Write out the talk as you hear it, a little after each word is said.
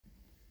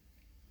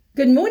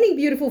Good morning,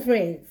 beautiful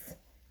friends.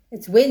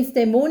 It's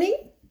Wednesday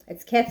morning.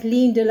 It's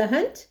Kathleen de la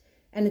Hunt,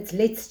 and it's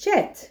Let's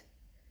Chat.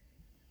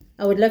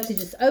 I would love to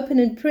just open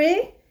in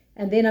prayer,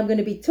 and then I'm going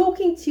to be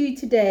talking to you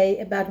today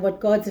about what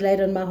God's laid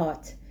on my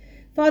heart.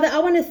 Father, I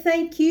want to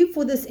thank you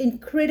for this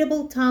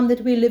incredible time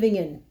that we're living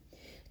in.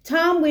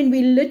 Time when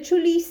we're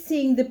literally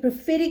seeing the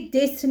prophetic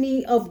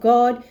destiny of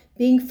God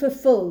being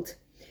fulfilled.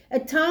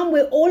 A time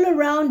where all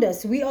around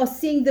us we are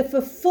seeing the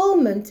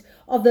fulfillment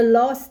of the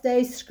last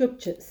days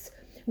scriptures.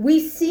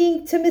 We're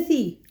seeing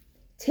Timothy,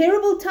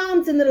 terrible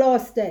times in the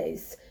last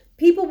days.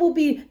 People will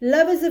be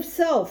lovers of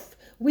self.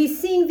 We're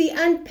seeing the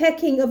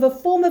unpacking of a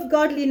form of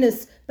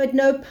godliness, but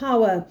no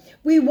power.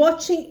 We're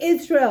watching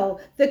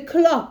Israel, the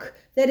clock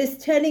that is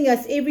telling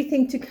us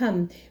everything to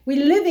come.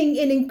 We're living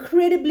in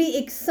incredibly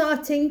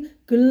exciting,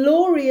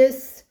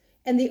 glorious,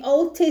 and the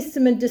Old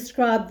Testament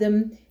described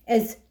them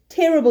as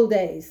terrible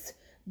days.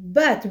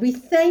 But we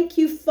thank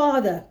you,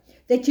 Father,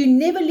 that you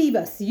never leave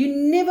us, you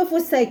never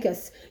forsake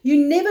us, you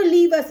never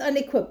leave us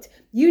unequipped,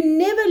 you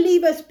never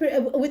leave us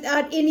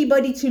without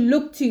anybody to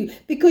look to,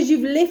 because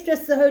you've left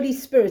us the Holy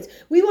Spirit.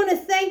 We want to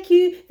thank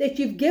you that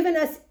you've given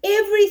us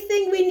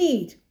everything we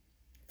need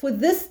for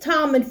this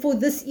time and for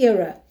this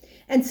era.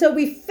 And so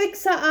we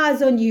fix our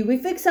eyes on you, we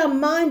fix our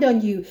mind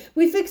on you,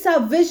 we fix our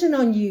vision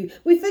on you,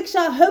 we fix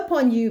our hope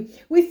on you,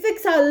 we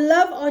fix our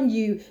love on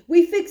you,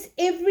 we fix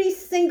every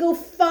single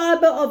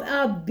fiber of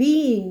our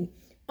being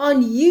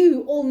on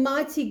you,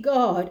 Almighty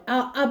God,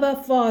 our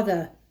Abba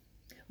Father.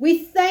 We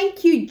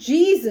thank you,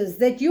 Jesus,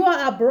 that you are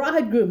our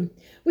bridegroom.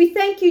 We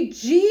thank you,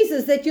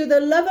 Jesus, that you're the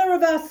lover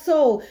of our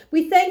soul.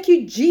 We thank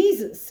you,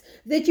 Jesus,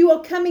 that you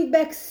are coming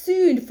back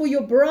soon for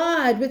your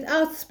bride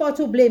without spot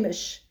or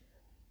blemish.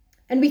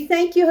 And we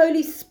thank you,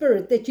 Holy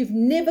Spirit, that you've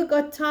never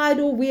got tired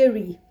or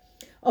weary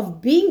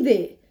of being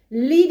there,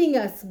 leading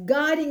us,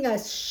 guiding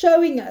us,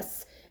 showing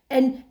us,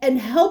 and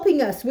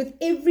helping us with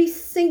every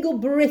single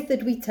breath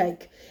that we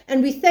take.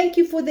 And we thank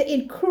you for the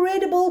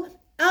incredible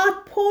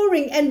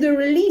outpouring and the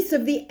release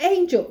of the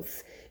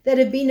angels that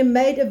have been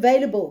made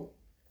available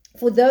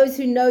for those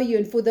who know you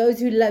and for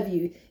those who love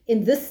you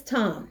in this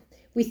time.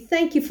 We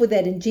thank you for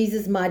that in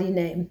Jesus' mighty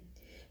name.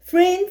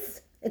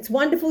 Friends, it's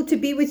wonderful to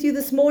be with you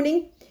this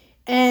morning.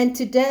 And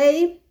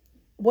today,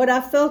 what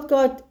I felt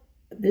God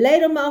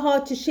laid on my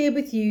heart to share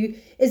with you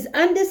is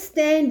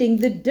understanding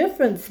the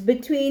difference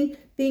between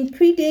being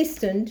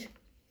predestined,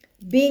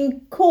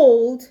 being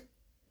called,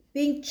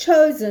 being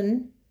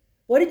chosen,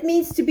 what it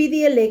means to be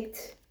the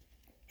elect,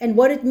 and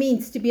what it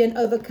means to be an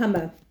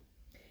overcomer.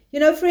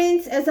 You know,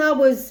 friends, as I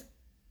was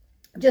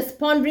just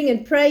pondering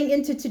and praying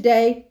into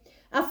today,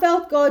 I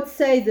felt God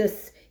say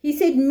this. He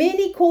said,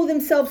 many call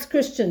themselves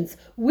Christians.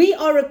 We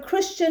are a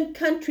Christian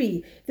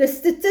country. The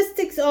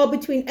statistics are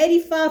between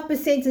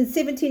 85% and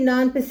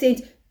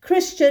 79%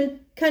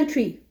 Christian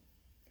country.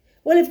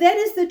 Well, if that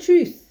is the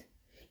truth,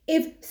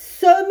 if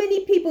so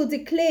many people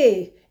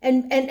declare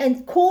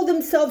and call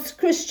themselves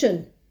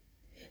Christian,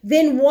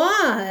 then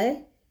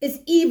why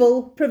is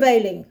evil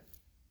prevailing?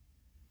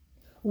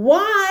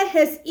 Why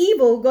has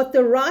evil got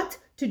the right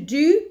to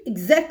do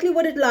exactly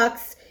what it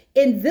likes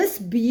in this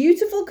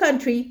beautiful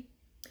country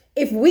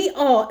if we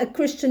are a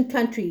Christian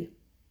country?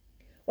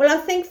 Well, I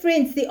think,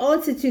 friends, the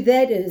answer to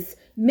that is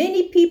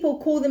many people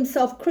call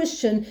themselves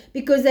Christian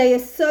because they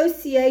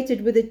associate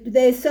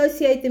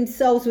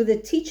themselves with the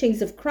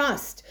teachings of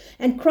Christ.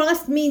 And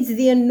Christ means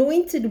the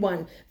anointed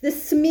one, the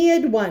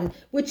smeared one,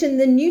 which in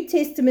the New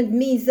Testament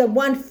means the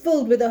one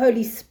filled with the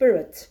Holy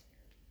Spirit.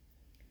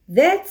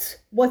 That's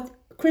what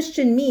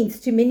Christian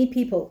means to many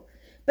people.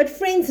 But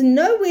friends,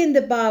 nowhere in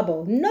the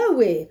Bible,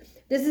 nowhere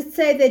does it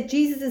say that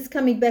Jesus is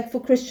coming back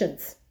for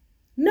Christians.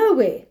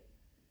 Nowhere.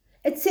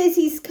 It says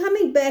he's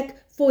coming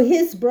back for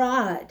his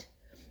bride.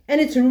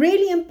 And it's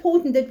really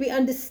important that we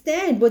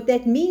understand what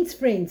that means,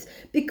 friends,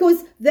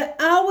 because the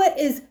hour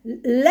is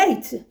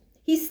late.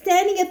 He's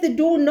standing at the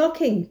door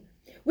knocking.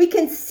 We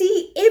can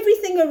see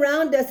everything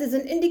around us as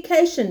an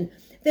indication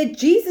that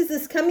Jesus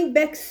is coming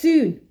back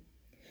soon.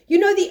 You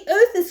know, the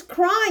earth is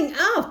crying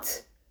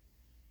out.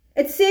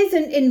 It says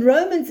in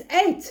Romans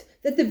 8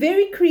 that the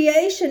very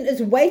creation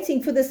is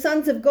waiting for the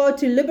sons of God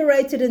to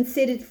liberate it and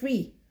set it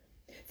free.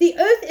 The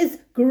earth is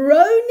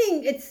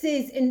groaning, it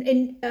says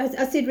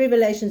I said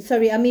Revelation,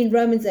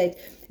 Romans 8.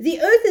 The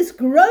earth is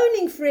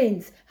groaning,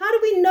 friends. How do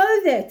we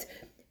know that?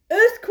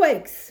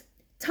 Earthquakes,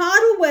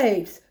 tidal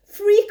waves,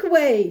 freak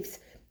waves,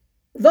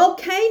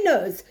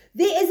 volcanoes.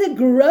 There is a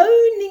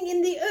groaning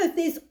in the earth.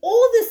 There's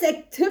all this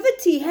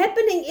activity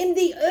happening in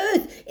the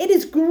earth. It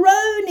is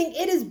groaning.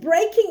 It is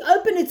breaking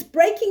open. It's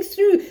breaking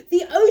through.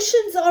 The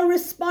oceans are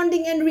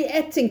responding and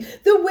reacting.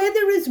 The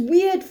weather is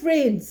weird,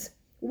 friends.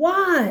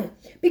 Why?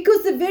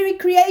 Because the very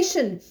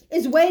creation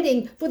is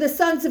waiting for the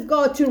sons of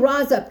God to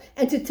rise up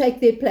and to take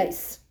their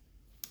place.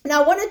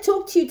 Now, I want to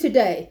talk to you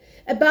today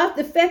about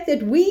the fact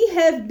that we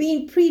have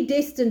been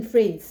predestined,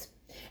 friends.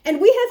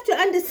 And we have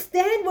to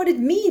understand what it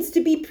means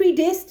to be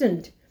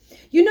predestined.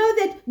 You know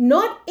that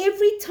not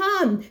every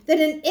time that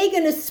an egg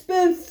and a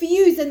sperm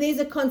fuse and there's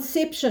a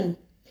conception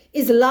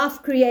is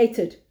life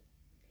created.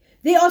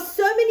 There are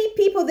so many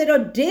people that are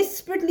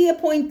desperately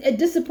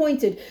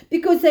disappointed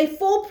because they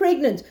fall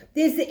pregnant.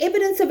 There's the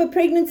evidence of a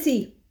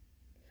pregnancy.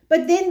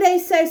 But then they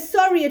say,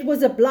 sorry, it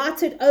was a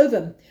blighted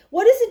ovum.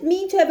 What does it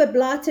mean to have a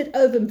blighted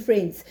ovum,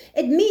 friends?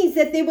 It means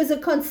that there was a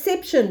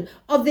conception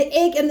of the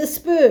egg and the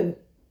sperm.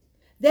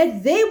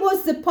 That there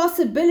was the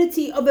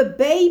possibility of a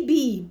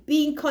baby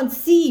being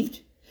conceived,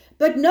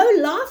 but no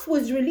life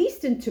was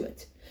released into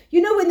it.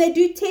 You know, when they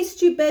do test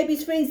tube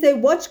babies, friends, they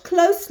watch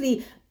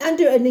closely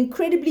under an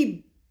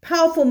incredibly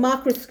powerful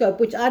microscope,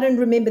 which I don't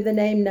remember the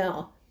name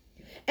now.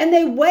 And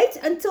they wait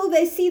until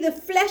they see the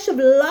flash of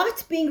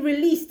light being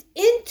released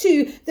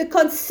into the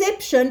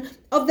conception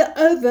of the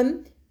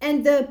ovum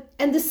and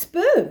the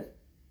sperm.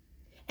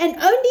 And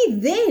only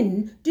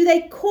then do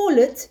they call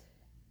it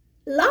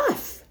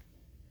life.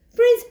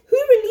 Friends, who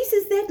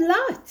releases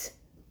that light?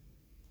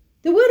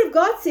 The Word of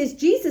God says,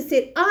 Jesus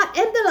said, I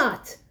am the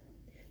light.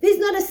 There's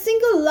not a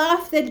single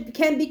life that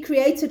can be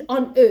created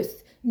on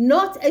earth.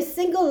 Not a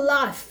single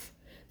life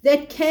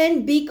that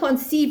can be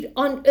conceived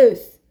on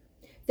earth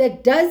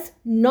that does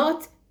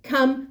not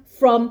come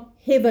from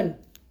heaven.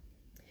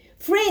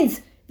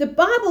 Friends, the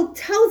Bible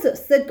tells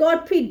us that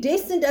God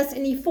predestined us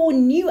and He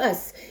foreknew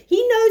us.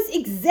 He knows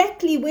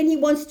exactly when He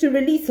wants to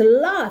release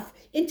life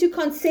into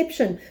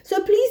conception.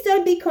 So please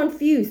don't be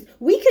confused.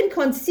 We can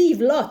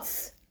conceive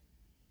lots,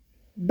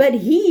 but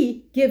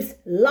He gives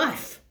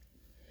life.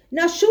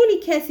 Now, surely,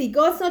 Kathy,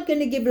 God's not going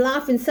to give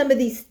life in some of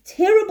these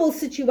terrible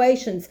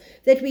situations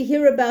that we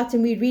hear about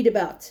and we read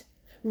about.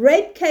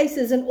 Rape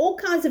cases and all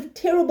kinds of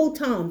terrible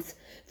times.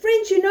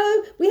 Friends, you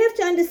know, we have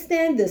to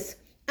understand this.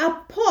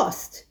 Our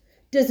past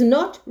does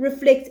not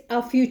reflect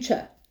our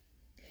future.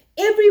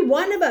 Every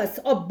one of us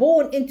are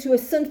born into a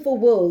sinful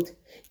world.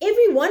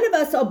 Every one of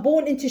us are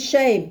born into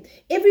shame.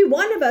 Every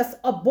one of us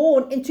are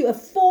born into a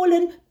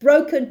fallen,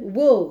 broken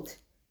world.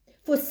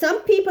 For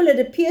some people, it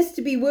appears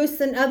to be worse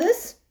than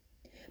others.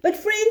 But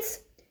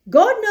friends,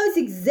 God knows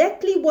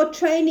exactly what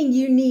training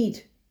you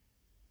need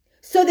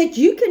so that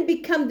you can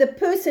become the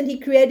person He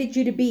created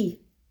you to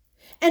be.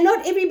 And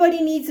not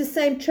everybody needs the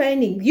same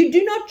training. You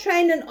do not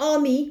train an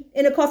army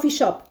in a coffee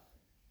shop.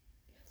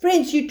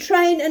 Friends, you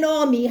train an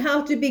army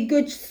how to be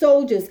good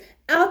soldiers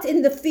out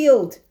in the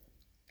field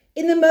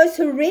in the most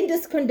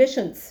horrendous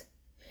conditions.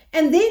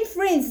 And then,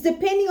 friends,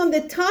 depending on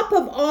the type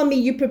of army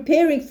you're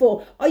preparing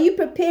for, are you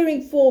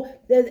preparing for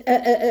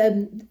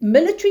the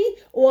military,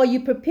 or are you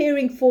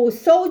preparing for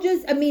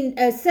soldiers?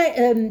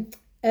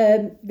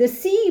 The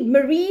sea,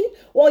 marine,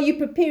 or are you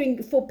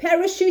preparing for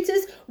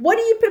parachuters? What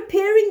are you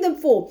preparing them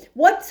for?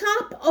 What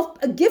type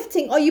of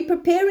gifting are you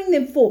preparing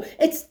them for?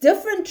 It's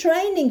different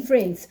training,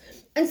 friends.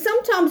 And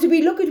sometimes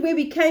we look at where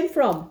we came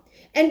from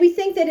and we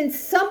think that in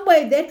some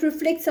way that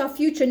reflects our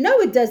future.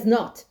 No, it does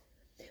not.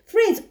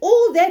 Friends,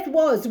 all that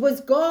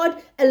was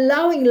God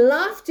allowing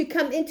life to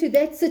come into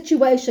that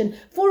situation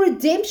for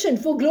redemption,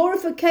 for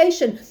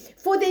glorification,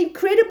 for the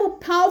incredible,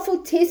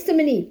 powerful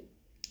testimony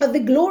of the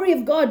glory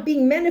of God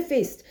being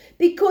manifest.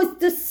 Because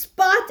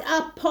despite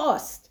our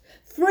past,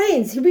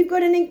 friends, we've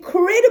got an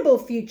incredible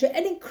future,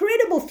 an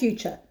incredible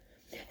future.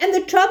 And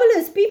the trouble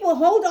is, people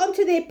hold on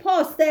to their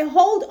past. They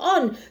hold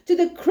on to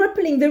the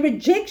crippling, the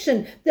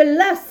rejection, the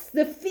lust,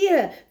 the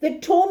fear, the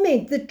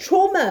torment, the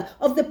trauma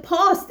of the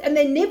past. And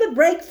they never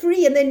break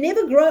free, and they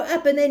never grow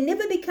up, and they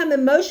never become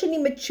emotionally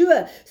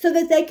mature so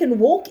that they can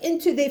walk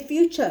into their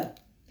future.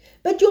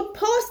 But your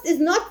past is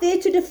not there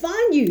to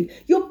define you.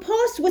 Your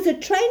past was a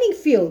training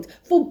field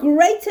for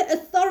greater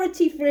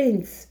authority,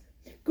 friends.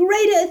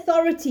 Greater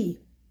authority.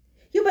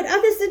 Yeah, but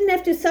others didn't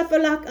have to suffer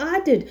like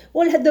I did.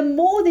 Well, the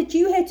more that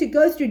you had to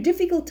go through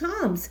difficult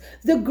times,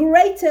 the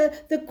greater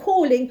the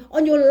calling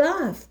on your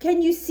life.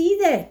 Can you see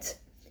that?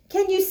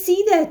 Can you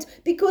see that?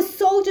 Because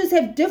soldiers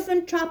have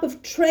different type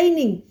of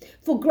training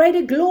for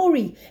greater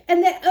glory,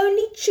 and they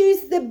only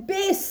choose the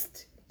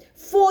best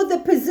for the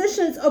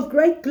positions of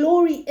great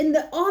glory in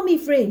the army,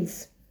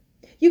 friends.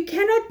 You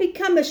cannot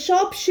become a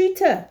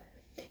sharpshooter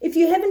if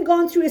you haven't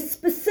gone through a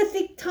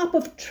specific type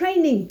of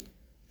training.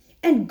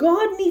 And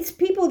God needs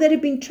people that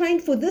have been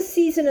trained for this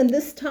season and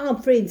this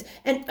time, friends.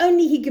 And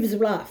only He gives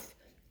life.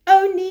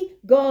 Only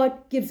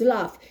God gives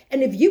life.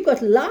 And if you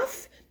got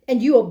life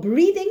and you are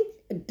breathing,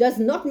 it does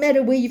not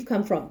matter where you've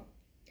come from.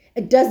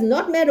 It does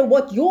not matter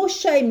what your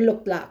shame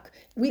looked like.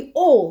 We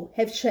all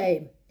have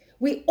shame.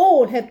 We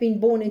all have been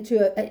born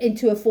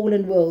into a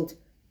fallen world.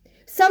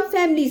 Some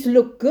families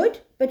look good,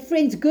 but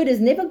friends, good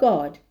is never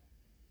God.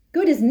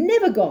 Good is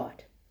never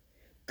God.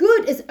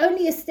 Good is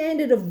only a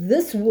standard of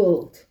this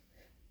world.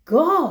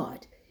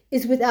 God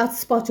is without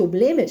spot or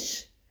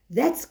blemish.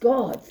 That's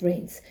God,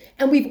 friends.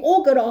 And we've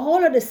all got a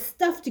whole lot of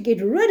stuff to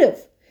get rid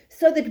of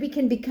so that we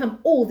can become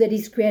all that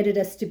He's created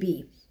us to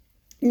be.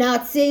 Now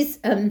it says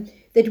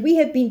that we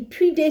have been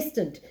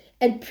predestined.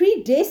 And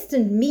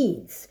predestined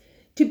means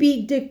to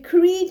be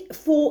decreed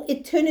for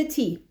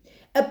eternity,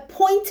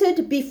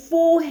 appointed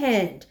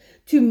beforehand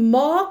to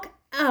mark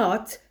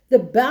out the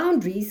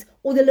boundaries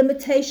or the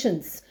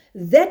limitations.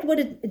 That's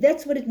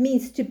what it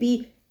means to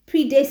be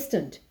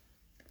predestined.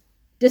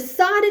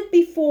 decided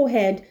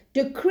beforehand,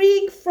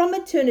 decreeing from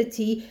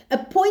eternity,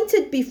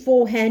 appointed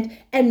beforehand,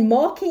 and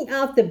marking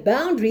out the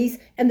boundaries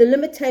and the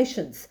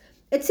limitations.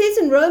 It says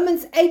in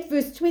Romans 8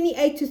 verse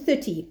 28 to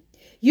 30,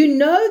 you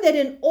know that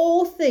in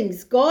all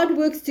things God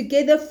works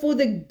together for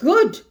the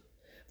good,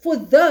 for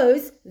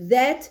those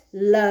that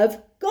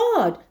love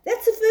God.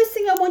 That's the first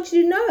thing I want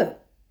you to know.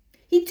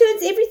 He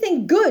turns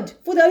everything good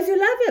for those who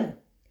love him.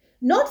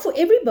 Not for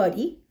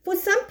everybody. For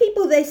some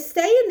people, they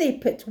stay in their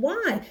pit.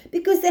 Why?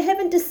 Because they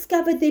haven't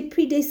discovered their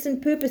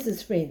predestined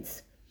purposes,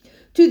 friends.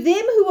 To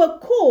them who are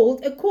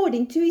called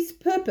according to his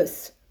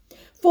purpose,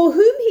 for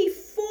whom he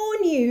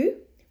foreknew,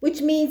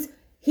 which means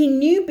he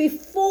knew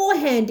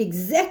beforehand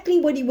exactly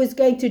what he was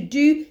going to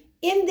do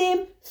in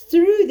them,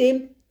 through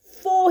them,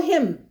 for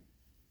him.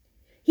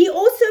 He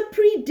also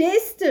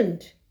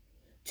predestined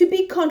to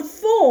be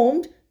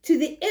conformed to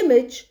the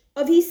image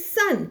of his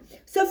Son.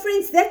 So,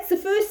 friends, that's the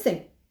first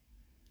thing.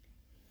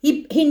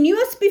 He knew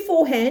us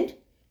beforehand,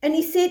 and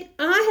he said,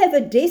 I have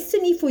a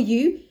destiny for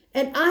you,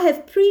 and I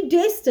have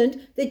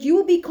predestined that you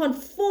will be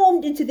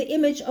conformed into the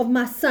image of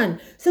my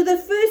Son. So the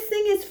first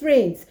thing is,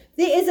 friends,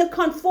 there is a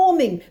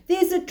conforming,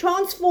 there's a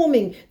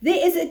transforming,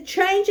 there is a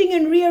changing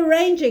and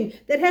rearranging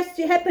that has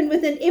to happen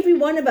within every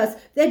one of us,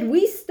 that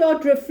we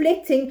start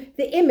reflecting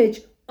the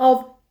image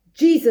of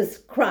Jesus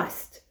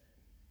Christ.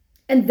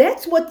 And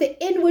that's what the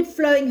inward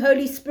flowing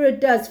Holy Spirit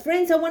does.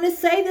 Friends, I want to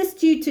say this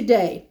to you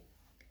today.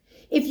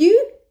 If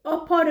you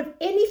are part of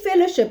any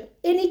fellowship,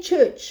 any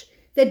church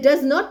that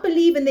does not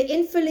believe in the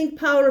infilling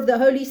power of the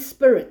Holy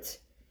Spirit,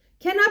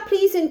 can I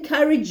please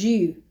encourage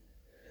you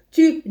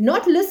to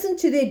not listen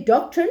to their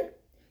doctrine?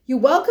 You're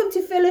welcome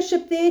to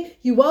fellowship there.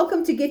 You're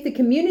welcome to get the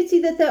community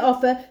that they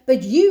offer.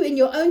 But you, in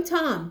your own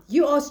time,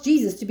 you ask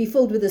Jesus to be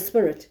filled with the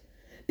Spirit.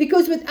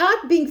 Because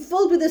without being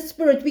filled with the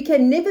Spirit, we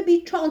can never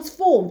be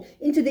transformed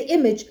into the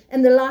image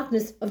and the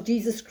likeness of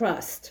Jesus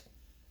Christ.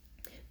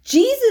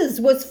 Jesus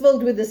was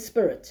filled with the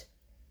Spirit,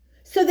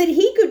 so that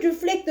he could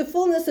reflect the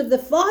fullness of the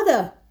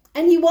Father,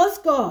 and he was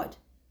God.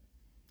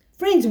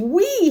 Friends,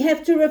 we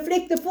have to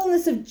reflect the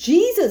fullness of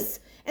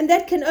Jesus, and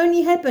that can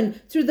only happen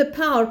through the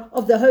power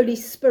of the Holy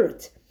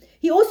Spirit.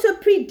 He also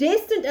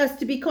predestined us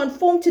to be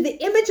conformed to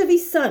the image of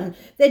his Son,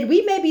 that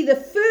we may be the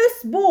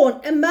firstborn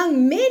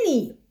among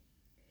many.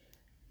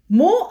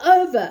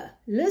 Moreover,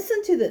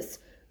 listen to this,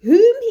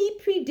 whom he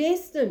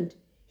predestined,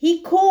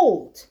 he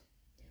called.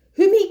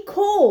 Whom he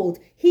called,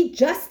 he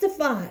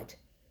justified.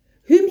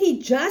 Whom he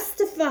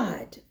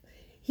justified,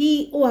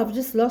 I've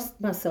just lost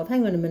myself.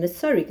 Hang on a minute.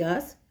 Sorry,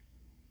 guys.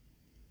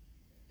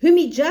 Whom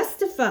he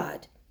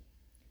justified,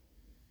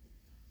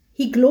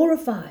 he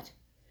glorified.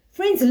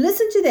 Friends,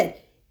 listen to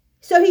that.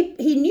 So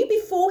he knew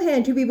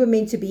beforehand who we were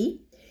meant to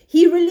be.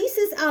 He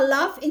releases our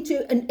life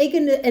into an egg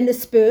and a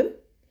sperm.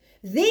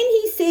 Then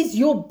he says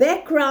your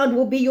background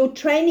will be your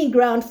training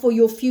ground for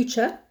your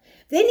future.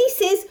 Then he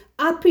says,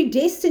 I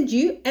predestined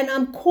you and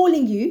I'm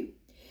calling you.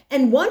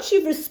 And once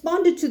you've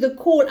responded to the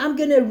call, I'm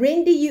going to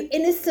render you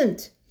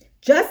innocent.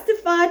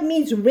 Justified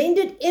means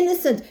rendered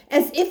innocent,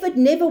 as if it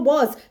never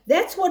was.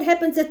 That's what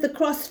happens at the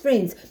cross,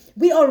 friends.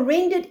 We are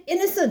rendered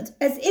innocent,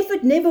 as if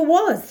it never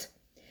was.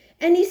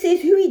 And he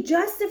says, who he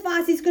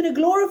justifies, he's going to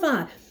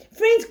glorify.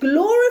 Friends,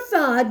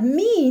 glorified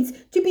means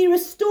to be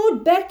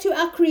restored back to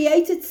our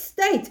created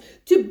state,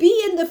 to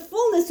be in the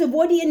fullness of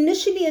what he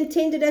initially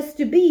intended us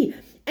to be.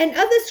 And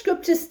other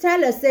scriptures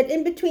tell us that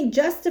in between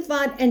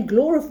justified and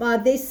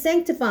glorified, there's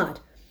sanctified.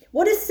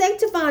 What does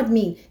sanctified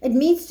mean? It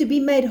means to be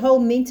made whole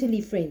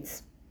mentally,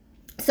 friends.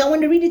 So I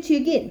want to read it to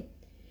you again.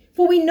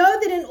 For we know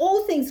that in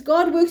all things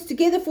God works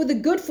together for the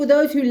good for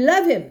those who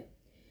love him,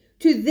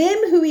 to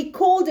them who he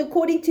called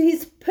according to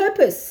his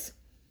purpose.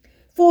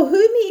 For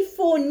whom he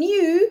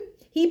foreknew,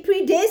 he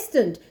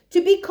predestined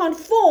to be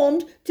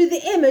conformed to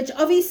the image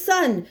of his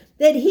Son,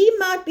 that he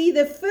might be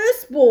the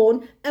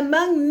firstborn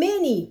among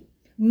many.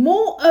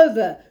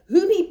 Moreover,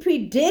 whom he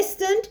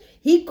predestined,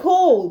 he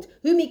called.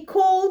 Whom he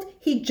called,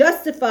 he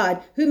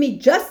justified. Whom he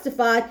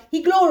justified,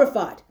 he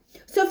glorified.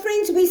 So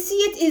friends, we see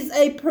it is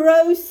a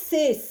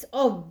process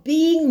of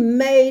being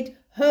made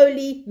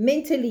holy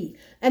mentally.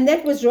 And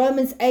that was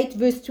Romans 8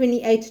 verse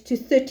 28 to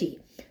 30.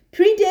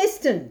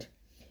 Predestined.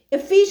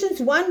 Ephesians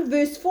 1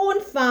 verse 4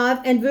 and 5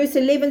 and verse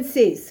 11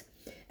 says,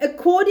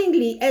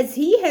 accordingly as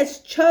he has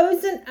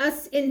chosen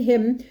us in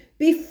him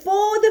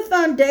before the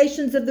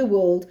foundations of the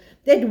world,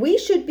 that we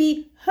should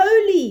be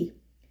holy,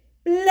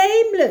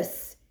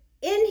 blameless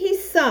in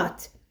his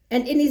sight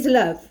and in his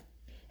love,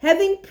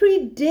 having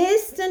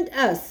predestined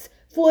us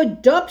for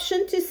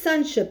adoption to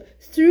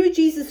sonship through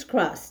Jesus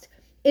Christ,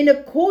 in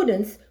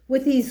accordance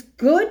with his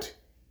good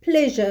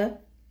pleasure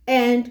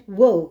and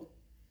will.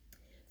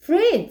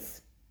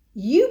 Friends,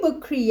 you were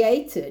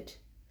created,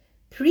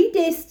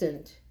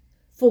 predestined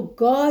for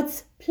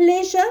God's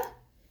pleasure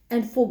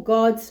and for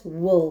God's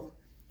will.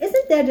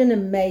 Isn't that an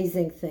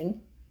amazing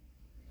thing?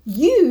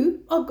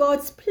 You are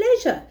God's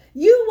pleasure.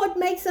 You're what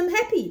makes him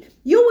happy.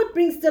 You're what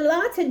brings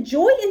delight and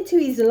joy into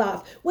his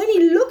life. When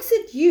he looks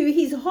at you,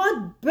 his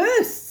heart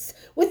bursts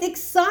with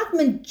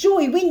excitement,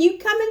 joy. When you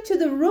come into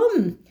the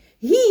room,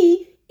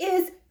 he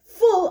is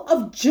full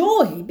of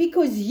joy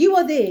because you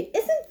are there.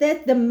 Isn't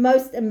that the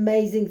most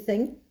amazing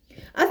thing?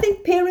 I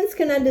think parents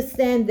can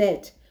understand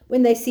that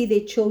when they see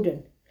their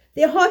children.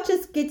 Their heart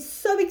just gets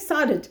so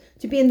excited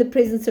to be in the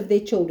presence of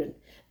their children.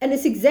 And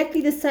it's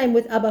exactly the same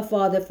with Abba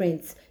Father,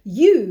 friends.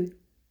 You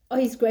are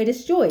his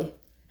greatest joy.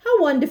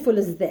 How wonderful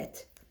is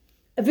that?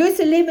 Verse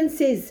 11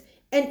 says,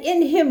 and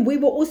in him we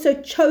were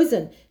also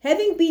chosen,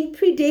 having been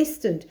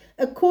predestined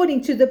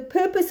according to the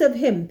purpose of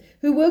him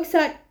who works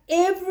out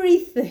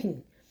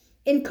everything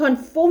in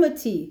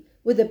conformity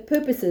with the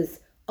purposes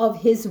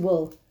of his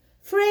will.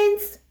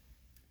 Friends,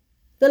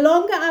 the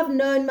longer I've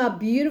known my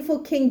beautiful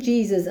King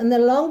Jesus and the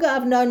longer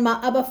I've known my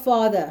Abba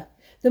Father,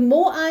 the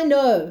more I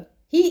know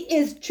he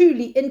is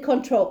truly in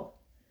control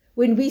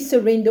when we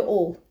surrender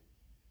all.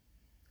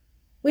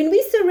 When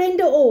we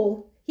surrender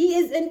all, he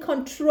is in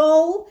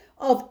control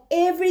of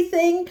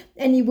everything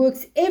and he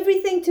works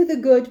everything to the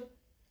good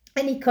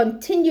and he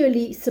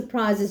continually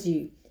surprises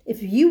you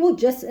if you will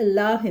just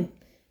allow him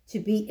to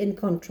be in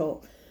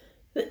control.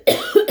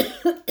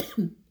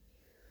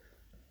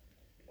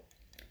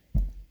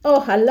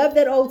 Oh, I love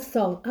that old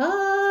song.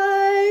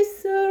 I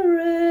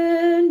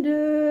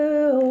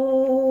surrender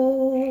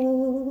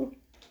all.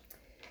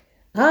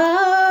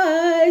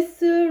 I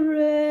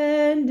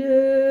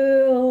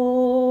surrender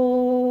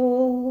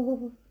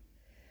all.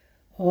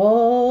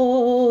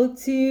 All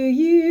to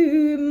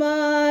you,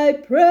 my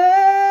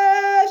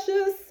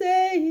precious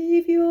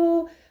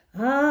Savior.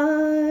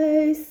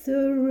 I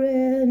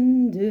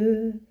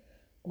surrender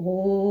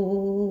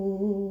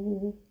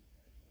all.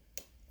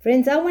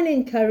 Friends, I want to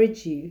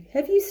encourage you.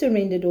 Have you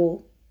surrendered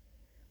all?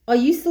 Are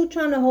you still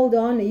trying to hold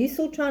on? Are you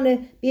still trying to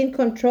be in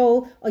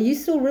control? Are you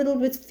still riddled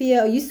with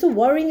fear? Are you still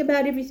worrying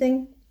about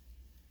everything?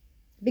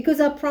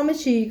 Because I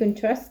promise you, you can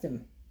trust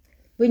him.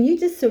 When you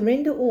just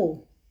surrender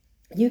all,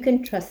 you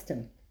can trust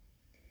him.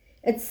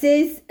 It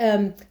says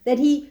that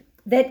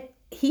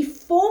he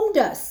formed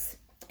us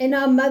in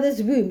our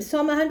mother's womb.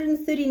 Psalm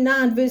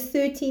 139, verse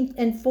 13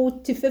 and 4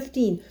 to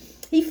 15.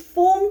 He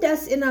formed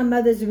us in our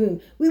mother's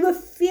womb. We were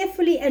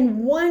fearfully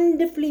and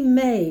wonderfully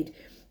made.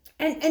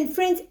 And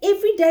friends,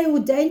 every day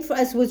ordained for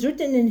us was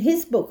written in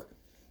his book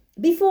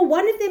before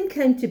one of them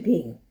came to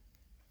being.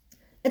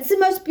 It's the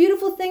most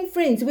beautiful thing,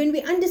 friends, when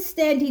we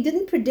understand he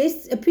didn't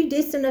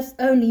predestine us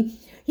only.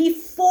 He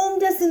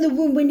formed us in the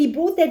womb. When he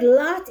brought that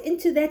light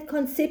into that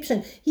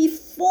conception, he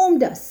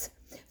formed us.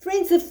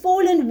 Friends, the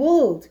fallen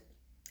world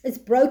is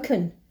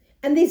broken.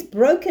 And there's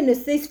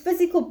brokenness, there's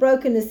physical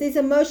brokenness, there's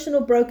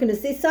emotional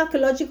brokenness, there's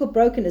psychological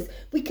brokenness.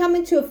 We come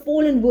into a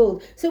fallen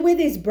world. So where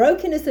there's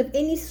brokenness of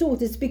any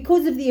sort, it's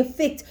because of the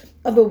effect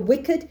of a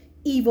wicked,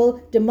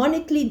 evil,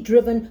 demonically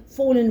driven,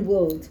 fallen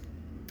world.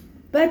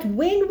 But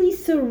when we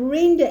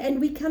surrender and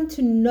we come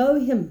to know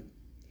him,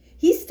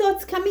 he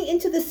starts coming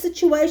into the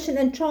situation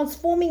and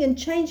transforming and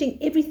changing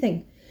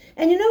everything.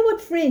 And you know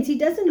what, friends? He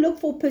doesn't look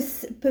for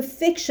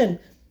perfection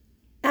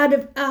out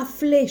of our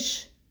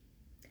flesh.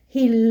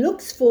 He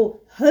looks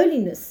for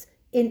holiness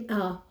in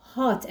our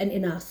heart and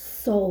in our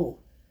soul.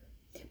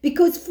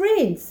 Because,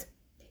 friends,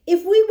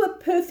 if we were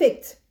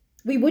perfect,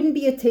 we wouldn't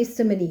be a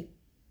testimony.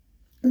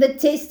 The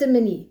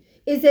testimony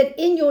is that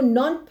in your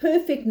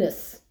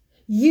non-perfectness,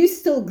 you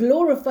still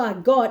glorify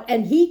God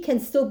and he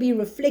can still be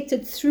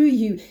reflected through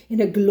you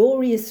in a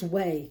glorious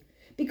way.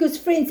 Because,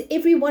 friends,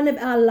 every one of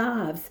our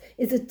lives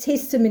is a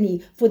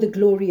testimony for the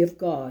glory of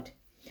God.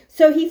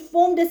 So he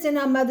formed us in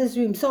our mother's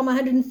womb. Psalm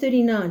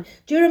 139.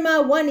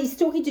 Jeremiah 1, he's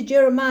talking to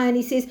Jeremiah and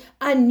he says,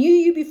 I knew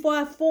you before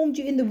I formed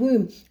you in the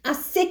womb. I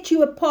set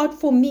you apart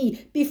for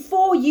me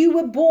before you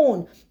were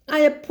born. I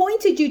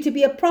appointed you to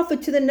be a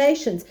prophet to the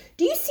nations.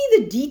 Do you see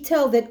the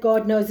detail that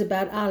God knows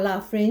about our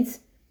life, friends?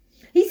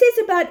 He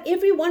says about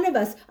every one of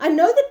us, I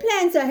know the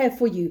plans I have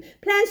for you.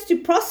 Plans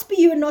to prosper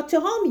you and not to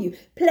harm you.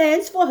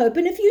 Plans for hope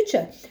in the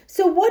future.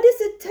 So what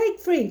does it take,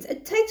 friends?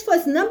 It takes for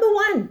us, number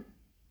one,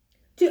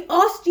 to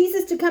ask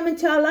Jesus to come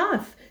into our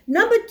life.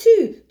 Number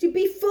two, to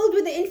be filled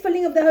with the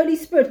infilling of the Holy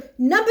Spirit.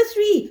 Number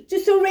three, to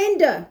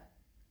surrender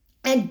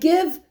and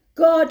give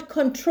God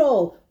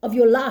control of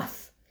your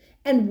life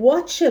and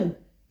watch him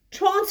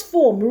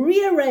transform,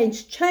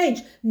 rearrange,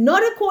 change,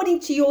 not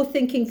according to your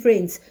thinking,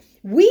 friends.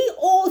 We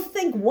all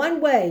think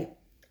one way.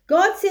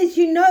 God says,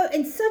 you know,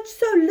 in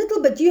so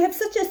little bit, you have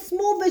such a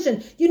small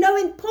vision. You know,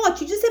 in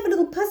part, you just have a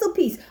little puzzle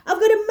piece. I've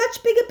got a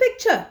much bigger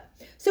picture.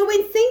 So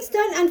when things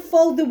don't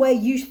unfold the way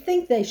you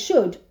think they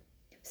should,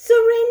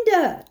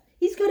 surrender.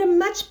 He's got a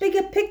much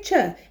bigger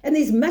picture and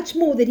there's much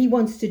more that he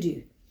wants to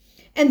do.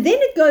 And then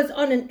it goes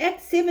on in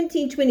Acts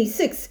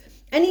 17:26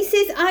 and he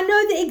says, I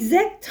know the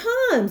exact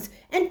times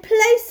and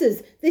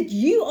places that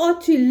you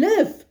are to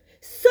live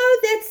so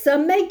that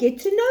some may get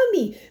to know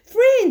me.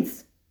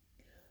 Friends,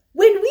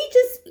 when we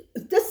just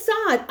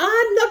decide,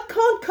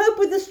 can't cope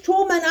with this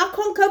trauma and I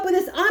can't cope with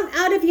this, I'm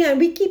out of here, and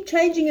we keep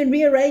changing and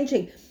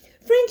rearranging.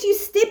 Friends, you're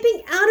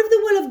stepping out of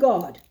the will of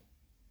God.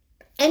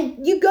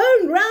 And you're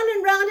going round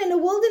and round in a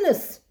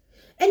wilderness.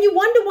 And you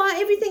wonder why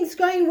everything's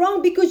going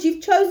wrong, because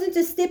you've chosen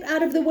to step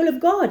out of the will of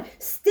God.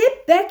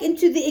 Step back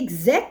into the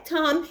exact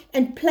time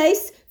and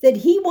place that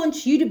He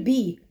wants you to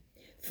be.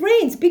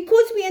 Friends,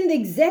 because we're in the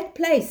exact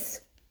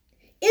place,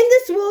 in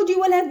this world you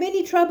will have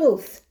many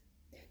troubles.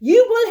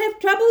 You will have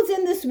troubles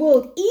in this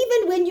world,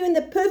 even when you're in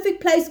the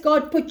perfect place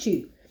God put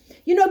you.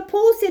 You know,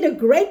 Paul said, a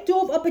great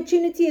door of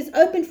opportunity is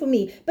open for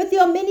me, but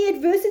there are many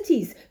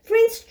adversities.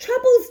 Friends,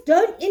 troubles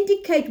don't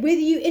indicate whether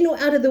you're in or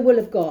out of the will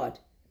of God.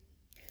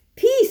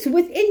 Peace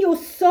within your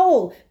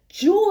soul,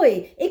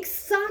 joy,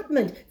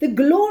 excitement, the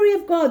glory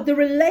of God, the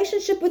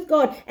relationship with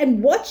God,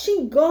 and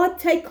watching God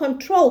take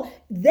control.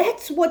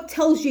 That's what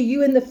tells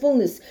you in the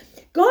fullness.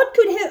 God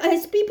could have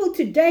His people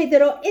today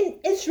that are in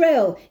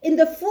Israel, in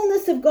the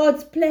fullness of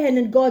God's plan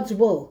and God's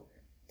will.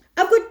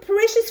 I've got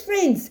precious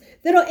friends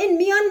that are in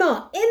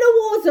Myanmar, in a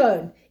war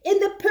zone, in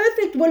the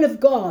perfect will of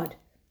God.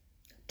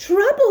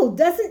 Trouble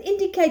doesn't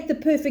indicate the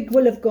perfect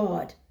will of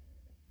God.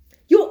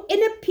 Your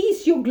inner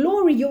peace, your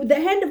glory, the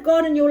hand of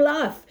God in your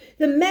life,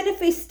 the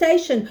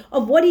manifestation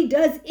of what He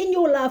does in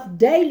your life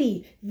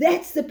daily,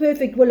 that's the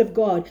perfect will of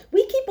God.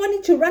 We keep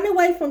wanting to run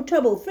away from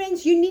trouble.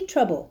 Friends, you need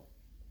trouble.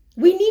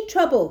 We need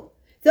trouble.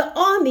 The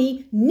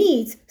army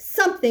needs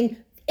something.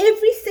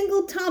 Every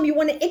single time you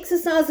want to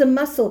exercise a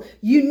muscle,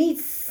 you need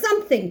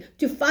something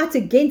to fight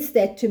against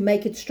that to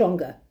make it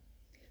stronger.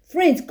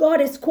 Friends,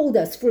 God has called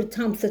us for a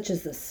time such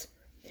as this.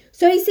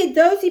 So He said,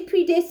 those He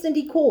predestined,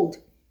 He called.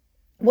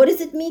 What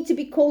does it mean to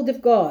be called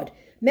of God?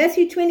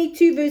 Matthew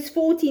 22 verse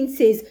 14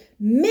 says,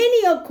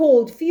 many are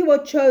called, few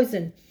are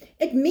chosen.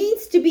 It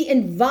means to be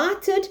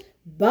invited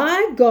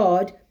by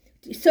God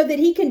so that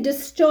He can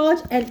discharge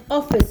an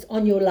office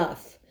on your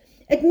life.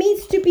 It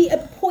means to be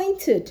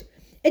appointed.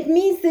 It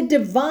means the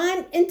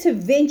divine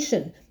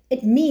intervention.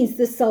 It means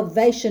the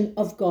salvation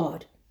of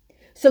God.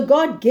 So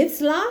God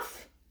gives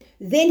life,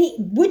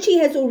 which He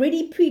has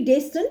already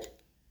predestined.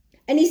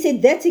 And He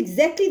said, that's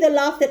exactly the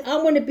life that I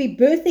want to be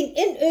birthing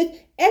in earth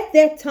at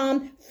that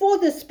time for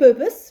this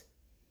purpose.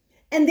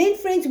 And then,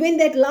 friends, when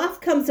that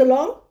life comes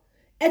along,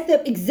 at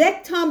the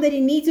exact time that He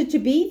needs it to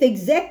be, the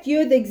exact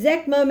year, the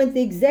exact moment,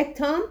 the exact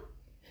time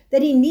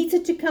that He needs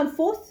it to come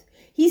forth,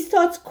 He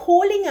starts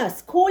calling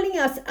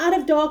us out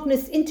of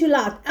darkness into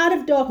light, out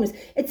of darkness.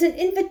 It's an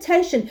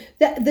invitation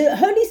that the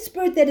Holy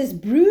Spirit that is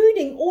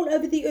brooding all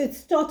over the earth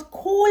starts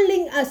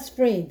calling us,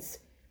 friends.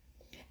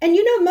 And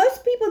you know,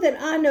 most people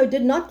that I know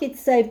did not get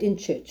saved in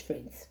church,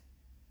 friends.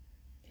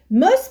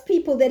 Most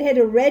people that had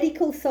a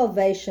radical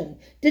salvation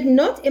did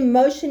not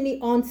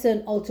emotionally answer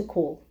an altar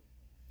call.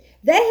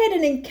 They had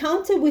an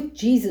encounter with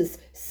Jesus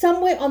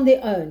somewhere on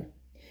their own.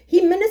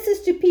 He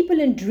ministers to people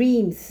in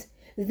dreams.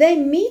 They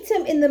meet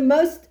Him in the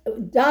most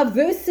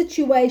diverse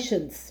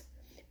situations.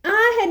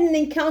 I had an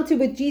encounter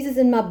with Jesus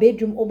in my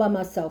bedroom all by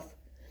myself.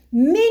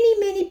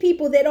 Many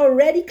people that are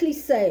radically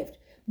saved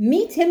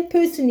meet Him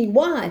personally.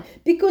 Why?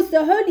 Because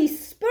the Holy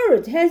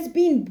Spirit has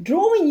been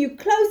drawing you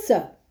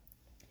closer.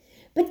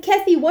 But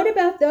Kathy, what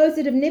about those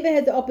that have never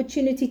had the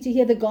opportunity to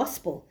hear the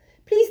gospel?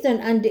 Please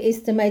don't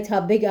underestimate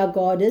how big our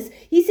God is.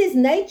 He says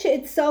nature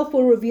itself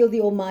will reveal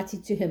the Almighty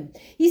to Him.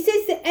 He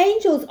says the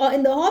angels are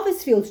in the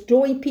harvest fields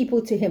drawing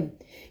people to Him.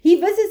 He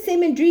visits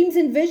them in dreams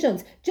and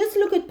visions. Just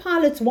look at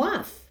Pilate's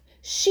wife.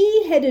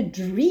 She had a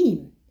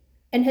dream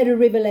and had a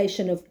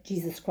revelation of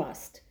Jesus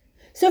Christ.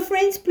 So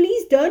friends,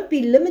 please don't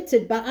be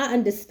limited by our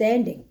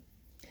understanding.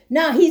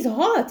 Now, His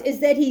heart is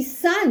that His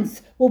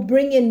sons will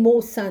bring in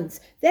more sons.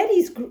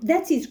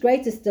 That's His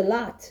greatest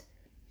delight.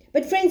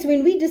 But friends,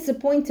 when we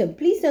disappoint Him,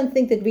 please don't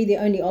think that we're the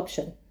only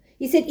option.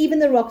 He said, even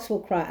the rocks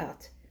will cry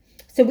out.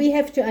 So we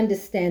have to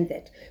understand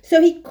that.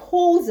 So He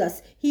calls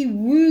us, He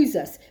woos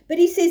us. But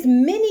He says,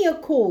 many are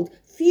called,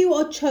 few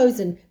are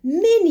chosen.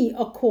 Many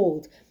are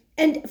called.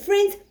 And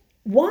friends,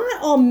 why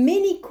are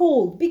many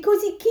called?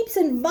 Because He keeps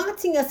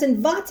inviting us.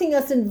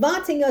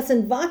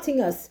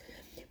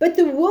 But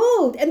the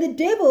world and the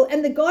devil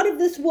and the God of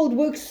this world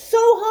work so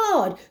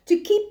hard to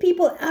keep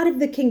people out of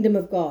the kingdom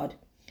of God.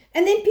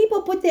 And then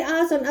people put their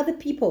eyes on other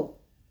people.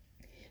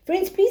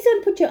 Friends, please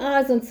don't put your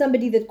eyes on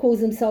somebody that calls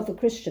himself a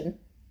Christian.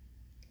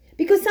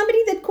 Because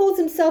somebody that calls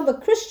himself a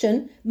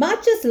Christian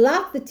might just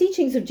like the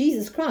teachings of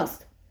Jesus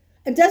Christ.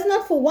 It does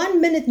not for 1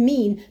 minute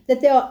mean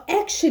that there are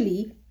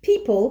actually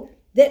people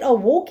that are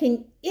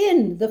walking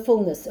in the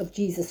fullness of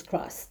Jesus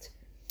Christ.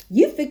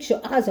 You fix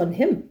your eyes on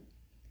Him.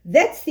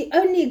 That's the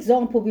only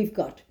example we've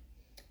got.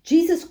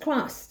 Jesus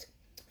Christ.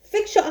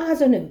 Fix your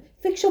eyes on Him.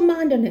 Fix your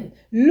mind on Him.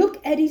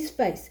 Look at His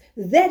face.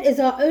 That is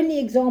our only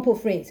example,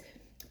 friends.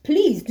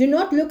 Please do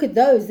not look at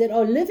those that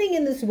are living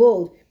in this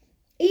world,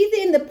 either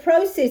in the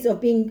process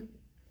of being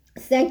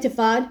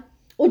sanctified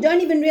or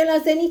don't even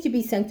realize they need to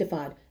be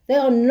sanctified. They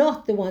are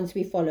not the ones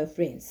we follow,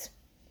 friends.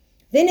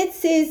 Then it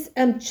says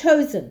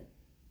chosen.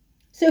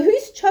 So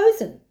who's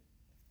chosen?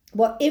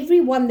 Well,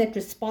 everyone that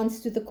responds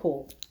to the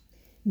call.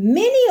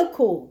 Many are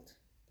called,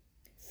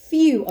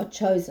 few are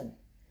chosen.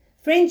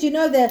 Friends, you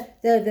know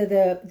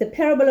the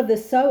parable of the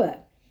sower.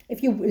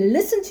 If you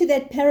listen to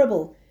that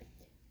parable,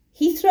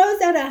 he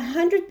throws out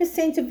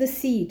 100% of the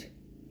seed.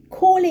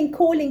 calling.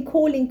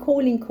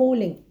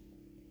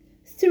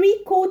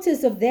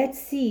 3/4 of that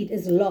seed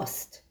is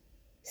lost,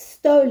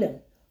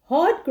 stolen,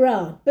 hard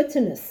ground,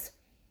 bitterness.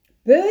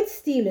 Birds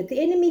steal it. The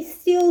enemy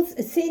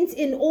sends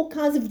in all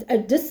kinds of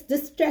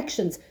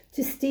distractions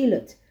to steal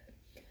it.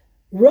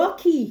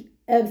 Rocky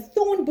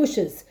thorn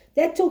bushes.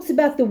 That talks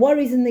about the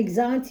worries and the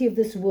anxiety of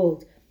this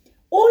world.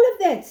 All of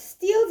that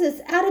steals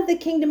us out of the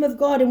kingdom of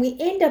God, and we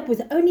end up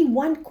with only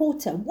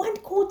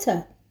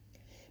 1/4.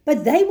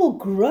 But they will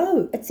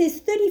grow. It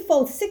says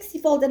 30-fold,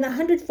 60-fold, and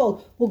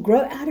 100-fold will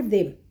grow out of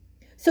them.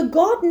 So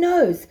God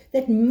knows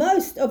that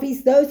most of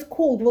those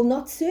called will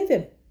not serve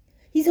him.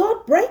 His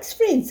heart breaks,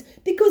 friends,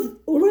 because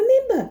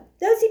remember,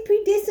 those he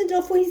predestined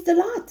are for his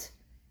delight.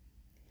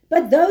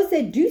 But those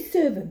that do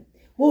serve him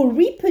will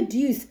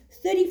reproduce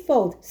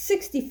 30-fold,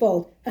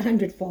 60-fold,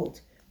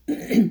 100-fold.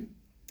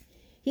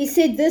 He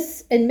said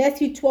this in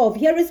Matthew 12,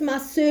 "Here is my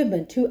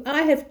servant who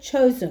I have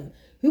chosen,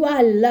 who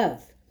I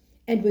love,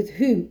 and with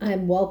whom I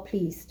am well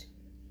pleased."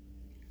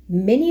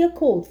 Many are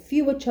called,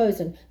 few are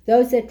chosen.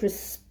 Those that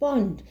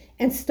respond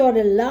and start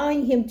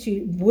allowing him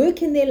to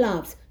work in their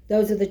lives,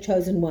 those are the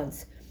chosen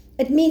ones.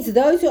 It means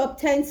those who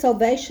obtain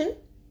salvation,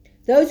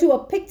 those who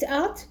are picked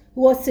out,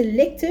 who are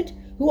selected,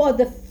 who are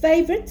the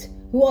favorite,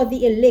 who are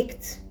the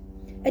elect.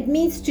 It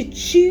means to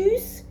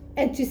choose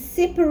and to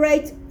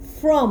separate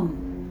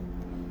from.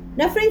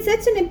 Now, friends,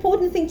 that's an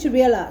important thing to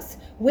realize.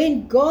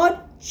 When God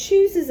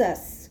chooses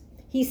us,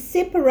 he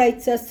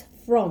separates us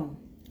from.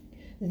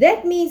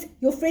 That means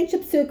your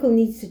friendship circle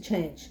needs to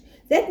change.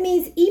 That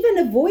means even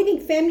avoiding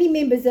family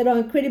members that are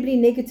incredibly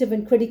negative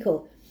and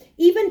critical.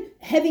 Even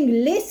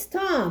having less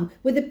time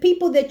with the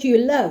people that you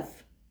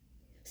love,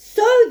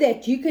 so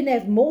that you can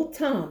have more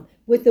time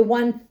with the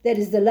one that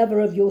is the lover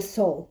of your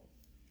soul.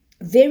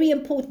 Very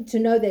important to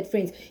know that,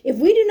 friends. If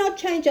we do not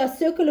change our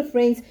circle of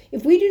friends,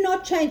 if we do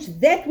not change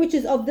that which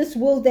is of this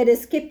world that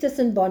has kept us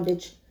in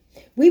bondage,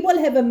 we will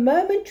have a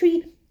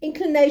momentary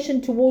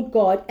inclination toward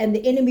God, and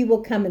the enemy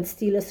will come and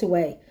steal us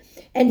away.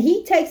 And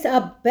he takes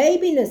our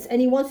babiness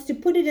and he wants to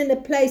put it in a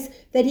place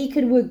that he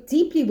can work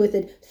deeply with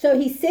it. So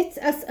he sets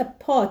us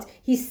apart.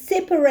 He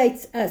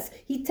separates us.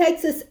 He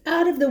takes us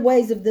out of the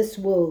ways of this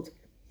world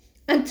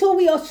until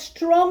we are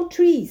strong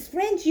trees.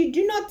 Friends, you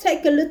do not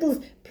take a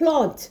little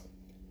plant,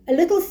 a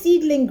little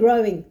seedling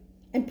growing,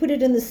 and put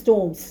it in the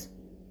storms.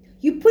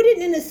 You put it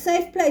in a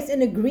safe place,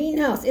 in a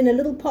greenhouse, in a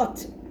little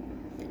pot,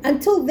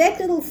 until that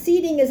little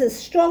seedling is a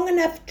strong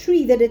enough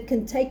tree that it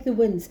can take the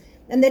winds.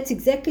 And that's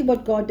exactly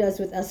what God does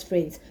with us,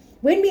 friends.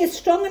 When we are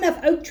strong enough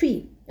oak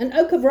tree, an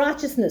oak of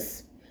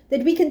righteousness,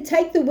 that we can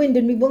take the wind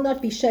and we will not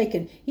be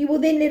shaken, he will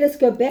then let us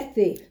go back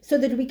there so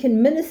that we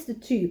can minister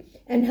to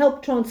and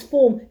help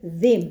transform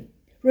them.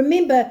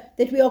 Remember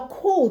that we are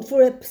called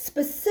for a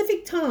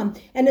specific time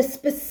and a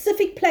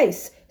specific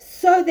place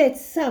so that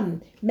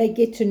some may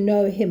get to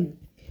know him.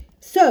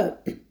 So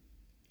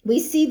we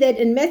see that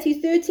in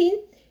Matthew 13,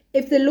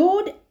 if the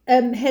Lord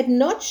had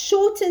not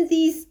shortened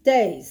these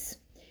days,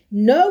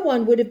 no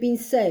one would have been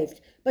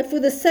saved. But for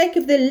the sake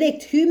of the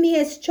elect whom he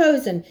has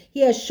chosen,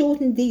 he has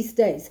shortened these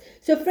days.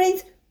 So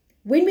friends,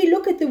 when we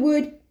look at the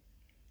word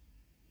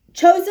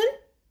chosen,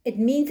 it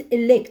means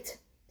elect.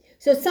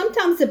 So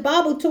sometimes the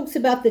Bible talks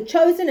about the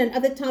chosen and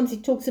other times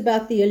it talks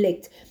about the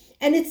elect.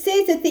 And it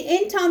says that the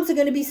end times are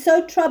going to be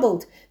so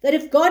troubled that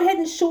if God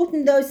hadn't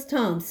shortened those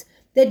times,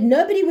 that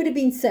nobody would have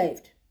been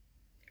saved.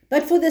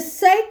 But for the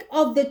sake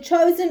of the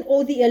chosen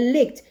or the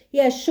elect, he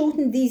has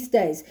shortened these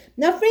days.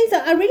 Now, friends,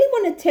 I really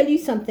want to tell you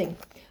something.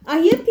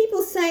 I hear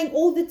people saying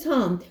all the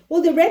time,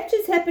 well, the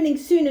rapture's happening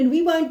soon and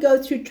we won't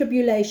go through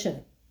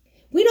tribulation.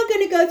 We're not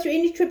going to go through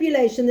any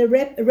tribulation.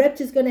 The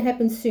rapture's going to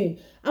happen soon.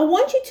 I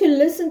want you to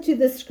listen to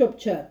this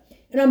scripture.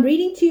 And I'm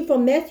reading to you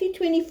from Matthew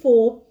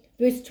 24,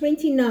 verse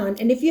 29.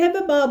 And if you have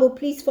a Bible,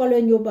 please follow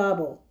in your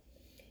Bible.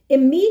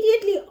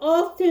 Immediately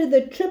after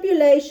the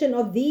tribulation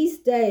of these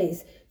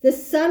days, the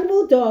sun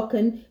will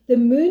darken, the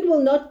moon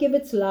will not give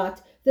its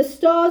light, the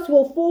stars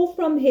will fall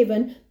from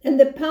heaven, and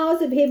the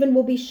powers of heaven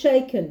will be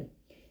shaken.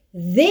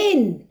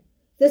 Then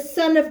the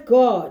Son of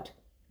God,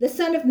 the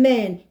Son of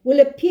Man, will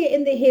appear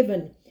in the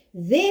heaven.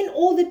 Then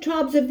all the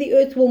tribes of the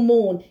earth will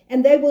mourn,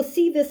 and they will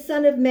see the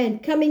Son of Man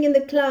coming in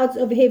the clouds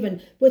of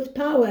heaven with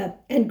power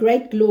and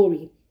great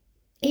glory.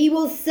 He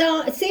will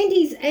send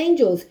his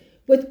angels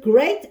with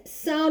great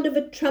sound of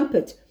a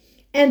trumpet,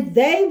 and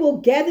they will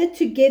gather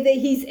together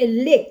his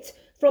elect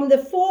from the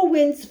four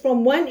winds,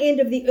 from one end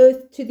of the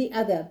earth to the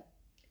other.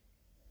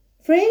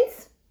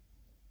 Friends,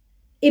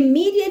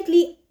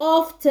 immediately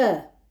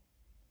after,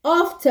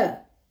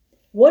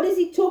 what is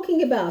he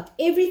talking about?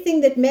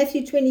 Everything that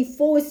Matthew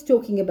 24 is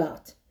talking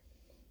about.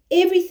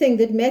 Everything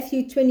that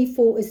Matthew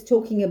 24 is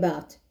talking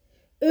about.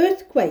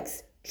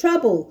 Earthquakes,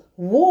 trouble,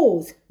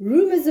 wars,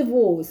 rumors of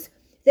wars,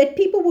 that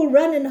people will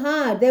run and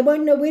hide. They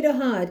won't know where to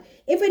hide.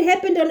 If it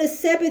happened on a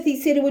Sabbath,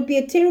 he said it would be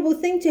a terrible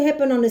thing to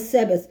happen on a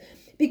Sabbath,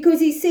 because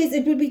he says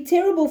it would be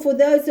terrible for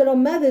those that are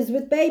mothers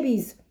with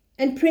babies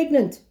and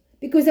pregnant,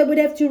 because they would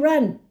have to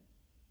run.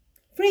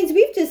 Friends,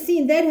 we've just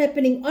seen that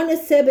happening on a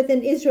Sabbath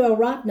in Israel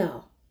right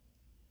now.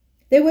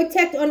 They were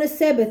attacked on a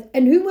Sabbath.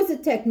 And who was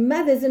attacked?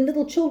 Mothers and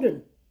little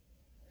children.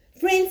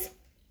 Friends,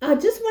 I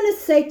just want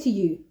to say to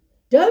you,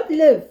 don't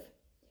live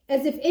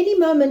as if any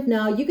moment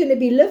now you're going to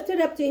be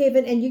lifted up to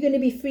heaven and you're going to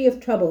be free of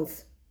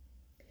troubles.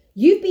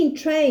 You've been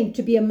trained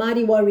to be a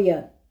mighty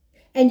warrior,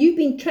 and you've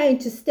been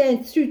trained to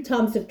stand through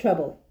times of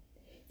trouble.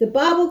 The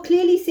Bible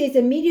clearly says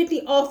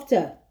immediately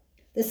after,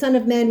 the Son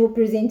of Man will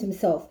present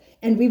himself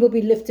and we will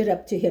be lifted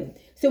up to him.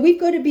 So we've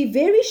got to be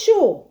very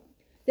sure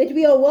that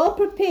we are well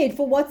prepared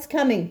for what's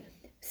coming.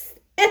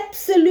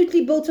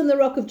 Absolutely built on the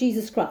rock of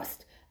Jesus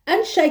Christ.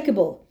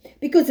 Unshakable.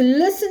 Because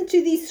listen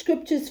to these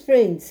scriptures,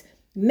 friends.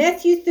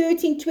 Matthew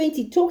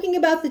 13:20, talking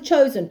about the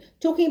chosen,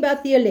 talking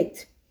about the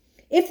elect.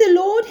 If the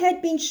Lord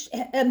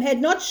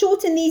had not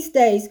shortened these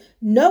days,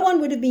 no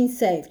one would have been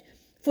saved.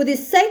 For the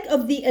sake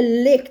of the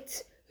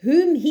elect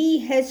whom he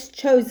has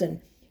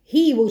chosen,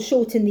 he will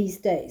shorten these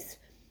days.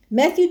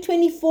 Matthew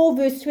 24,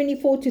 verse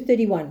 24 to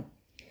 31.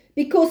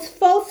 Because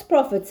false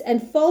prophets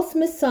and false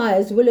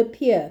messiahs will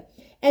appear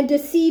and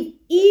deceive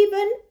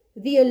even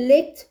the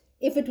elect,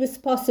 if it was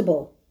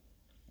possible.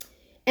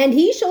 And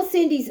he shall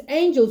send his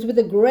angels with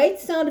a great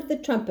sound of the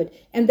trumpet,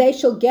 and they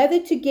shall gather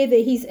together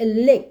his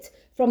elect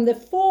from the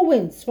four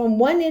winds, from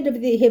one end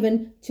of the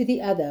heaven to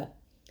the other.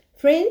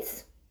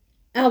 Friends,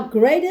 our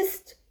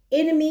greatest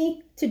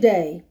enemy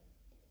today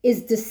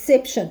is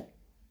deception.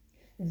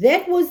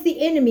 That was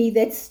the enemy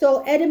that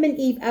stole Adam and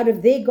Eve out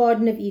of their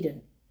Garden of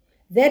Eden.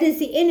 That is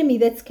the enemy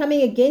that's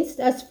coming against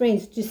us,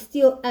 friends, to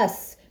steal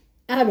us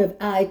out of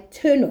our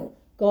eternal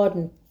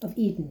Garden of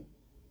Eden.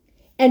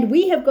 And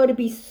we have got to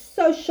be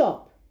so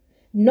sharp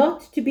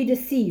not to be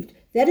deceived.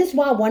 That is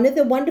why one of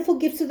the wonderful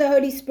gifts of the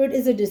Holy Spirit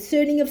is a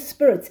discerning of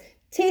spirits.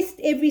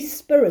 Test every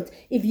spirit.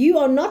 If you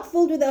are not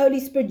filled with the Holy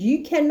Spirit,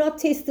 you cannot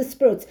test the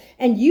spirits.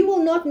 And you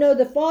will not know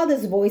the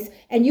Father's voice,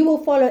 and you will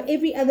follow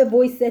every other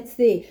voice that's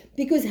there.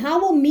 Because how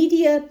will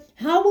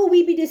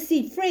we be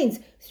deceived?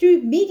 Friends,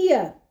 through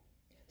media,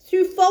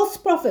 through false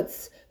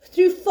prophets,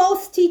 through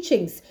false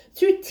teachings,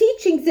 through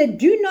teachings that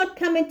do not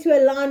come into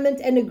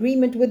alignment and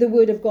agreement with the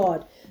Word of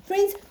God.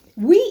 Friends,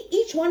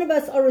 each one of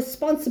us are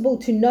responsible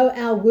to know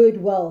our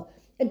word well.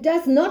 It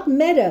does not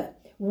matter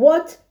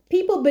what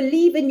people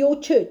believe in your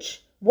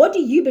church. What do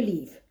you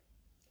believe?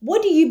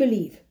 What do you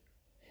believe?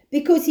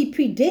 Because he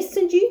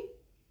predestined you,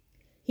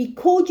 he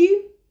called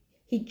you,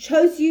 he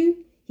chose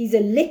you, he's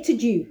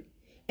elected you.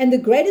 And the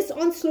greatest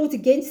onslaught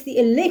against the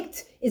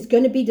elect is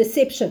going to be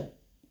deception.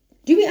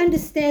 Do we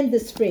understand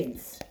this,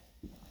 friends?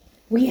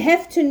 We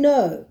have to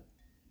know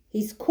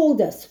he's called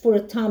us for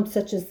a time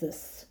such as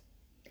this.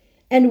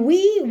 And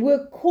we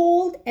were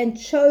called and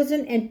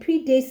chosen and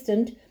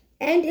predestined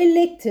and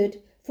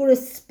elected for a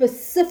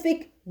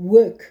specific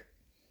work.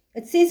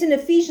 It says in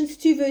Ephesians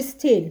 2 verse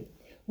 10,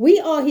 we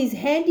are his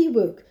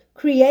handiwork,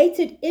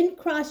 created in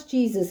Christ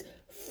Jesus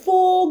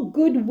for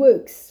good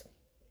works,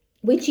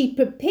 which he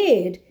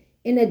prepared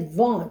in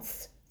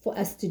advance for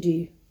us to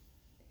do.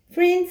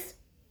 Friends,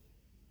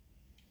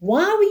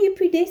 why were you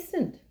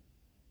predestined?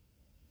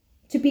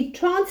 To be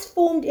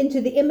transformed into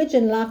the image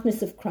and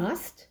likeness of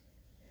Christ,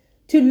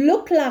 to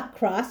look like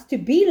Christ, to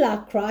be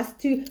like Christ,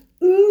 to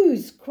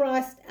ooze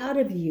Christ out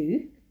of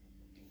you,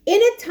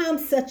 in a time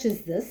such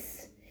as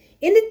this,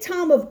 in a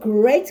time of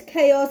great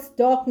chaos,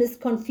 darkness,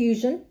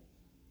 confusion,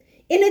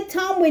 in a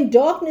time when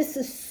darkness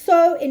is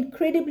so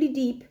incredibly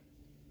deep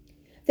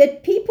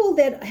that people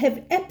that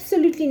have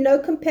absolutely no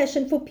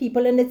compassion for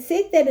people, and it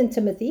said that in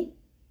Timothy,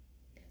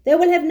 they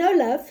will have no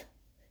love,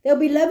 they'll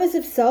be lovers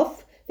of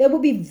self, they will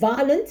be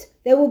violent,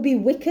 they will be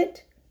wicked.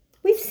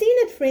 We've seen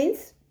it,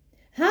 friends.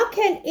 How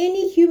can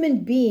any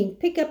human being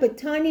pick up a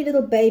tiny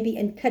little baby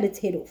and cut its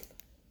head off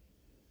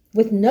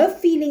with no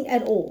feeling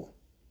at all?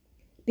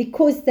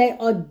 Because they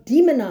are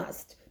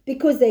demonized,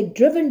 because they're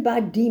driven by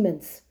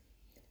demons.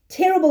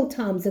 Terrible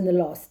times in the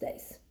last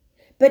days.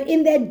 But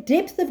in that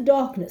depth of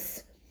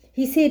darkness,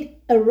 he said,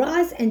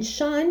 arise and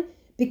shine,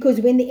 because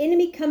when the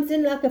enemy comes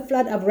in like a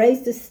flood, I've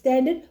raised a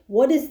standard.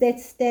 What is that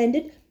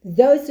standard?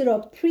 Those that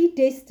are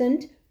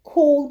predestined,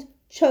 called,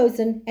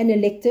 chosen, and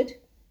elected.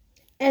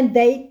 And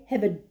they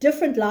have a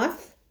different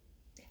life,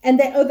 and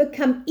they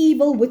overcome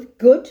evil with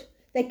good.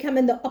 They come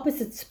in the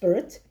opposite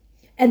spirit,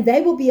 and they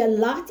will be a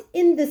light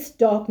in this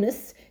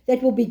darkness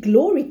that will be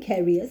glory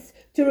carriers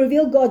to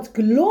reveal God's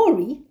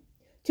glory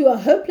to a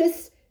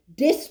hopeless,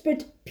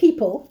 desperate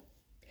people,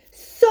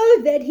 so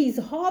that his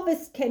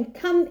harvest can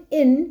come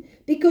in,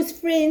 because,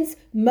 friends,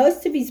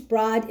 most of his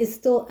bride is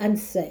still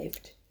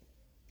unsaved.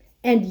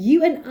 And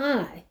you and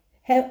I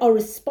are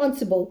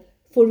responsible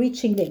for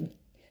reaching them.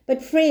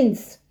 But,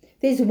 friends,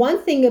 there's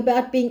one thing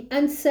about being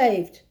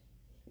unsaved,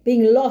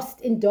 being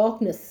lost in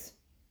darkness.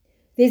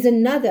 There's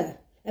another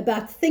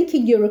about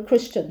thinking you're a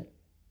Christian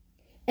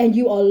and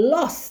you are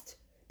lost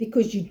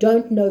because you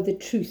don't know the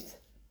truth.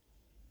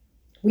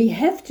 We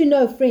have to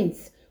know,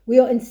 friends, we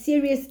are in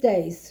serious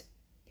days,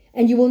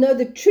 and you will know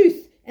the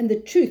truth, and the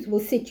truth will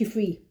set you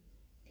free.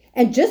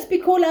 And just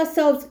because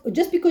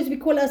we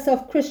call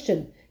ourselves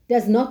Christian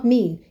does not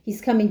mean he's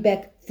coming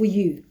back for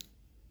you.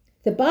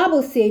 The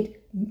Bible said,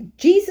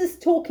 Jesus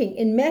talking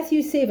in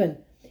Matthew 7,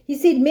 He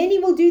said, many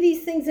will do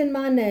these things in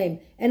my name,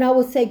 and I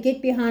will say,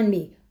 get behind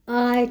me.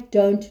 I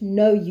don't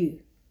know you.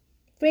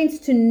 Friends,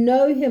 to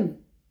know him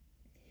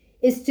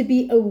is to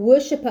be a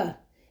worshiper.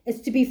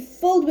 It's to be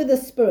filled with the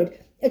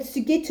Spirit. It's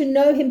to get to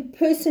know him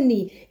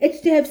personally.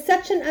 It's to have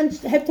such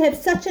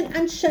an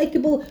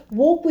unshakable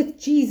walk with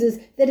Jesus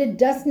that it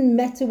doesn't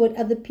matter what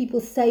other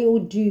people say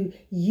or do.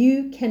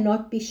 You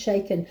cannot be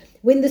shaken.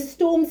 When the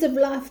storms of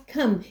life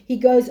come, he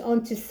goes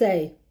on to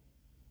say,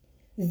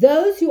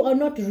 those who are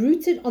not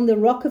rooted on the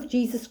rock of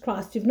Jesus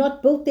Christ, who've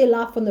not built their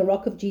life on the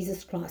rock of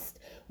Jesus Christ,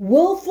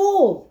 will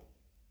fall.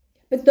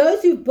 But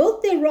those who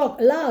built their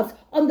lives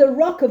on the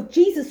rock of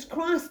Jesus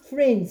Christ,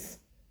 friends,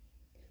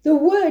 the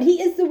Word,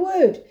 he is the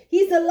Word.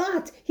 He's the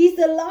light. He's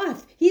the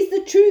life. He's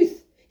the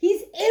truth.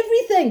 He's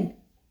everything.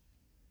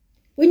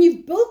 When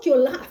you've built your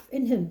life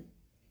in him,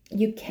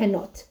 you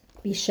cannot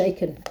be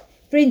shaken.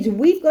 Friends,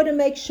 we've got to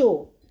make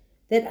sure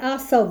that our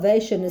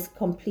salvation is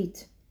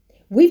complete.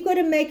 We've got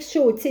to make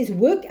sure, it says,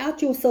 work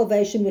out your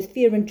salvation with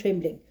fear and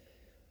trembling.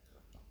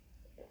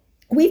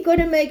 We've got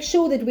to make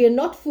sure that we are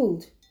not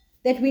fooled,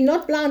 that we're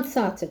not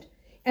blindsided,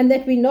 and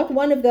that we're not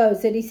one of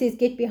those that he says,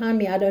 get behind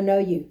me, I don't know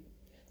you.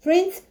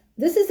 Friends,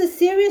 this is a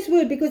serious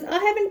word because I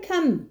haven't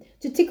come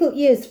to tickle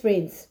ears,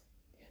 friends.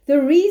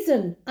 The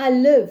reason I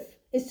live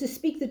is to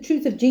speak the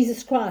truth of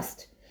Jesus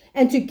Christ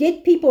and to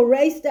get people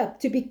raised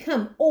up to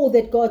become all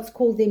that God's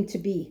called them to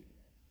be.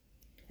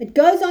 It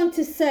goes on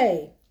to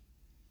say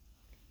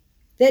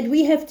that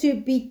we have to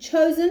be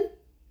chosen,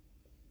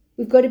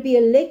 we've got to be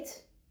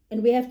elect,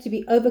 and we have to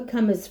be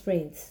overcomers,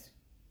 friends.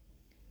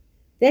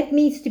 That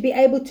means to be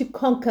able to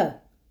conquer.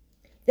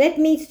 That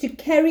means to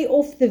carry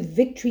off the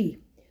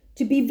victory,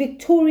 to be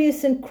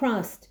victorious in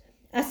Christ.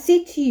 I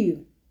said to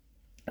you,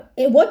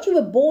 what you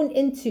were born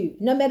into,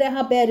 no matter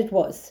how bad it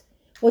was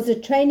a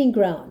training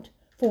ground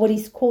for what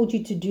he's called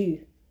you to do.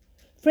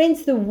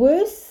 Friends, the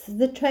worse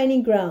the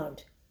training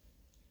ground,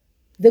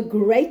 the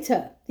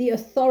greater the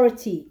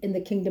authority in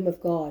the kingdom of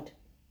God.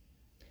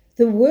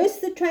 The worse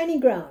the training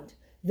ground,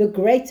 the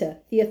greater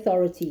the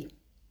authority.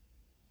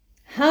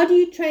 How do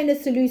you train a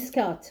Salute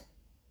Scout?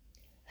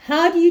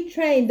 How do you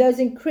train those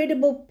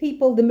incredible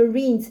people, the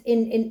Marines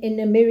in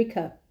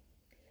America,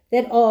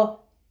 that are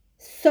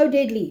so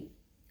deadly,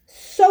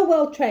 so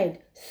well trained,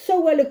 so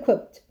well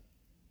equipped?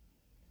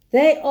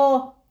 They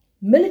are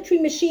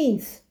military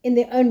machines in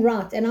their own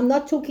right. And I'm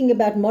not talking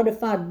about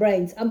modified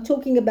brains. I'm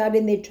talking about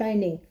in their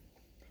training.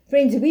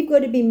 Friends, we've got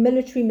to be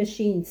military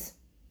machines.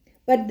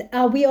 But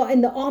we are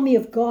in the army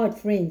of God,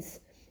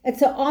 friends.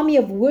 It's an army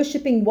of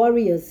worshiping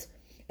warriors.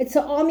 It's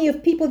an army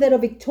of people that are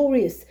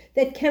victorious,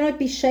 that cannot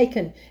be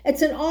shaken.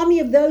 It's an army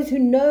of those who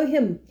know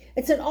him.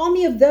 It's an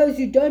army of those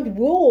who don't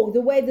war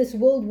the way this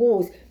world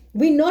wars.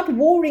 We're not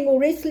warring or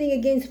wrestling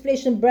against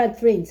flesh and blood,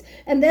 friends.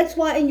 And that's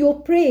why in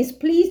your prayers,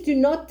 please do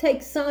not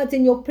take sides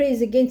in your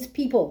prayers against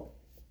people.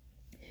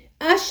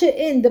 Usher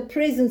in the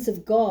presence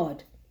of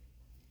God.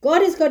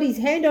 God has got his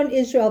hand on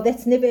Israel.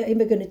 That's never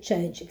ever going to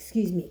change.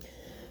 Excuse me.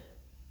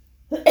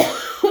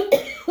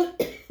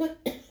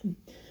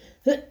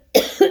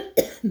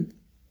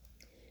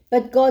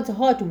 But God's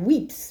heart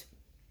weeps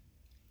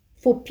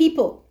for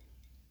people.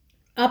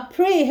 Our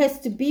prayer has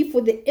to be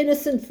for the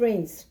innocent,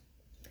 friends.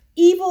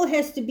 Evil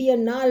has to be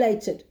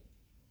annihilated.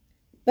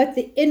 But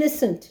the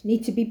innocent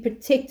need to be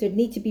protected,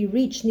 need to be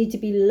reached, need to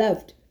be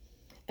loved.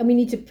 And we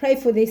need to pray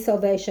for their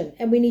salvation.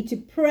 And we need to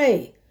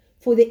pray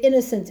for the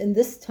innocent in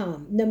this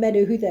time, no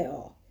matter who they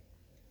are.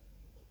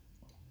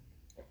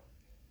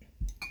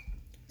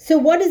 So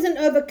what is an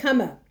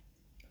overcomer?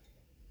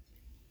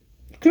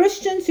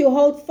 Christians who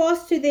hold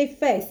fast to their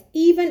faith,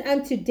 even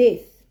unto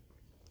death.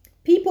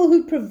 People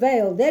who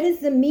prevail. That is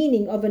the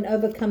meaning of an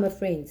overcomer,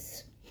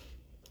 friends.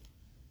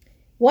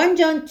 1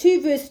 John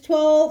 2 verse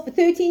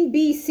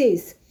 13b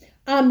says,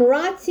 I'm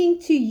writing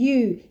to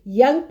you,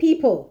 young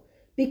people,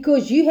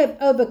 because you have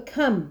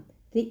overcome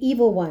the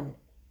evil one.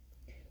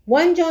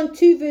 1 John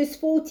 2 verse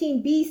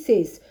 14b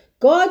says,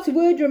 God's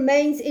word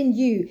remains in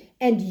you,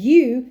 and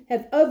you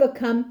have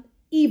overcome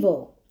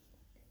evil.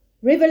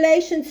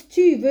 Revelations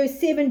 2 verse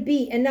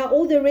 7b, and now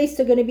all the rest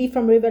are going to be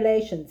from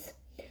Revelations.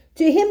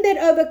 To him that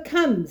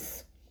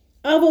overcomes,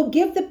 I will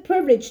give the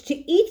privilege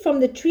to eat from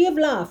the tree of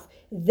life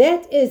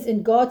that is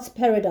in God's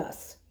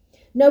paradise.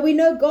 Now we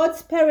know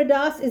God's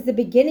paradise is the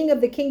beginning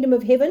of the kingdom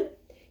of heaven.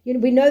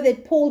 We know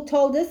that Paul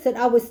told us that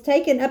I was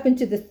taken up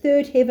into the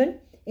third heaven,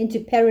 into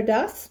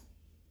paradise.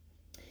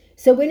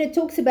 So when it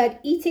talks about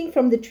eating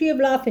from the tree of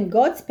life in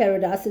God's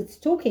paradise, it's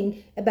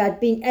talking about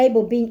being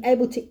able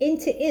to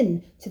enter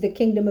into the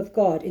kingdom of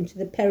God, into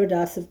the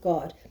paradise of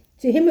God.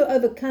 To him who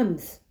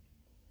overcomes.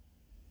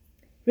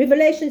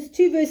 Revelations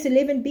 2 verse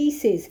 11b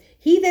says,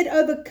 he that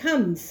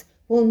overcomes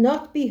will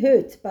not be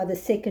hurt by the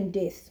second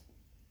death.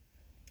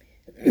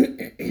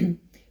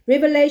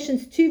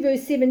 Revelations 2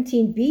 verse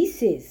 17b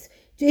says,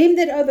 to him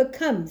that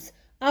overcomes,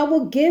 I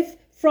will give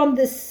from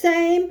the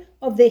same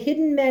of the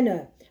hidden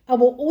manna. I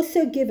will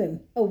also give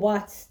him a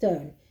white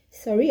stone.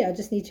 Sorry, I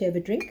just need to have a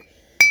drink.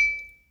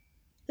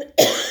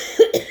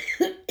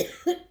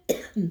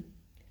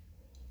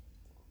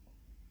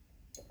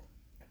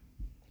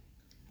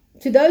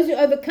 To those who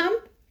overcome,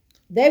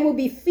 they will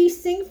be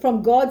feasting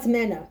from God's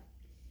manna.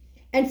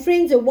 And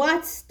friends, a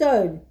white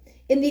stone.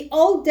 In the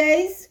old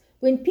days,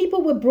 when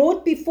people were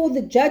brought before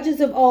the judges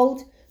of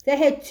old, they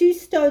had two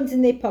stones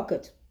in their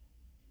pocket.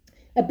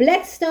 A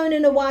black stone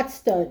and a white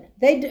stone.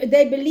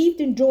 They believed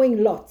in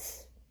drawing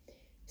lots.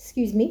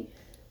 Excuse me.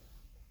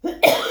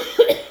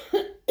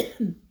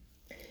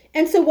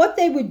 And so what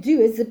they would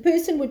do is the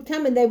person would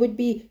come and they would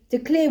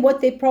declare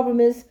what their problem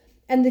is,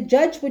 and the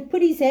judge would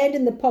put his hand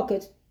in the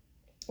pocket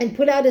and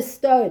pull out a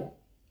stone.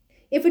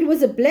 If it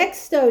was a black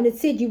stone, it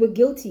said you were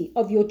guilty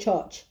of your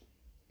charge.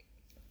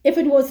 If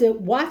it was a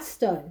white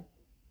stone,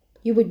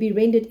 you would be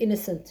rendered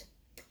innocent.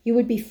 You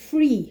would be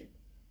free,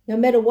 no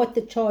matter what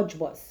the charge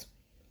was.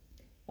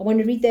 I want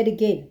to read that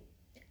again.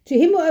 To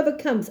him who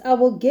overcomes, I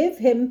will give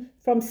him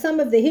from some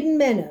of the hidden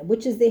manna,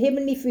 which is the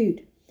heavenly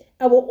food.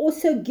 I will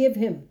also give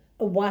him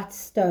a white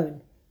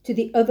stone, to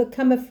the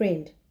overcomer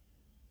friend.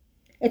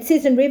 It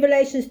says in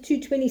Revelations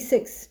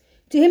 2:26,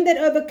 to him that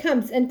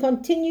overcomes and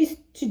continues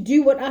to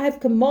do what I have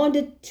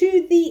commanded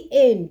to the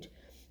end,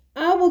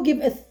 I will give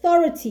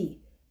authority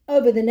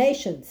over the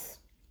nations.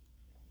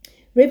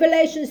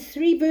 Revelations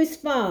 3 verse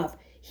 5,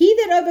 he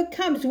that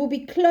overcomes will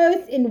be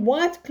clothed in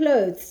white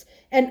clothes,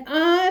 and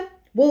I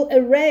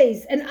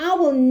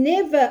will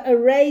never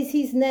erase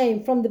his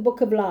name from the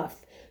book of life.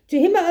 To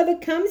him who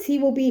overcomes, he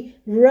will be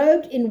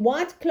robed in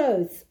white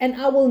clothes, and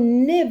I will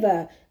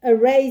never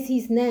erase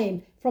his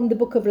name from the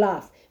book of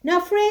life. Now,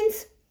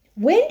 friends,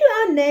 when do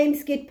our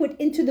names get put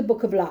into the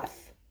book of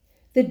life?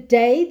 The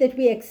day that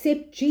we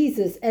accept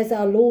Jesus as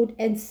our Lord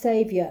and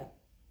Savior.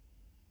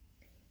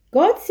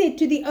 God said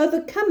to the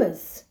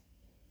overcomers,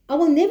 I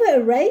will never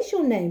erase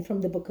your name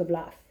from the book of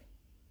life.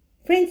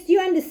 Friends, do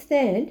you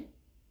understand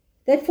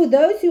that for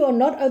those who are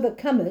not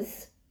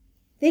overcomers,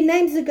 their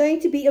names are going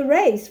to be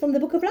erased from the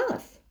book of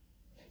life?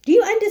 Do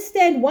you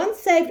understand once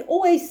saved,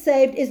 always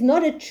saved is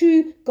not a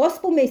true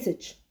gospel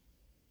message?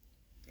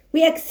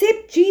 We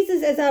accept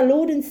Jesus as our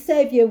Lord and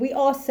Savior, we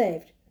are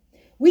saved.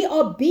 We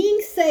are being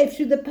saved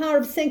through the power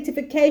of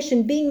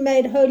sanctification, being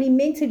made holy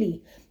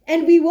mentally.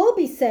 And we will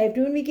be saved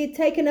when we get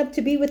taken up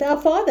to be with our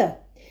Father.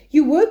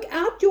 You work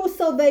out your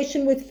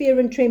salvation with fear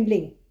and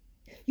trembling.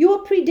 You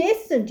are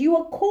predestined, you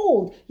are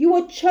called, you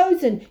are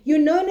chosen, you're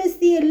known as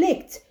the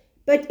elect.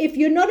 But if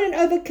you're not an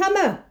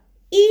overcomer,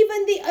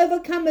 even the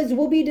overcomers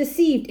will be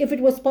deceived if it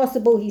was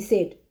possible, he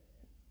said.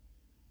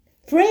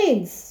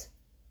 Friends,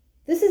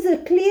 this is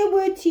a clear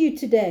word to you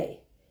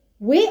today.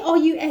 Where are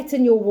you at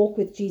in your walk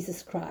with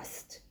Jesus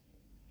Christ?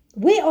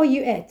 Where are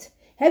you at?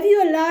 Have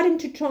you allowed him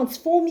to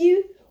transform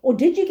you? Or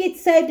did you get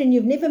saved and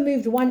you've never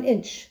moved 1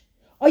 inch?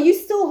 Are you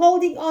still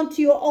holding on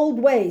to your old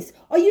ways?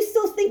 Are you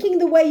still thinking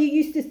the way you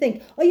used to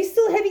think? Are you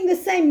still having the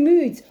same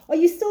moods? Are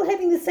you still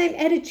having the same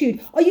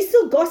attitude? Are you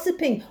still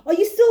gossiping? Are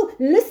you still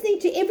listening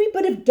to every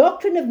bit of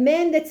doctrine of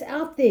man that's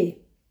out there?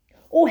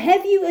 Or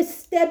have you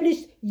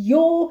established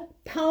your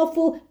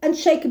powerful,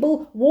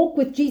 unshakable walk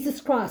with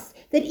Jesus Christ,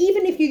 that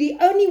even if you're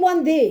the only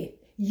one there,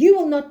 you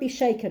will not be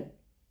shaken?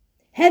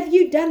 Have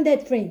you done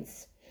that,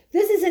 friends?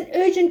 This is an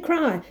urgent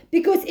cry,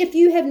 because if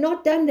you have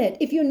not done that,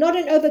 if you're not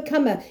an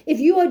overcomer, if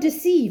you are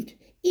deceived,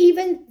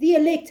 even the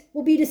elect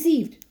will be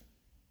deceived.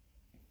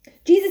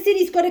 Jesus said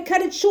he's got to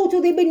cut it short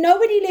or there'll be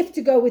nobody left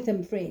to go with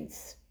him,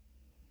 friends.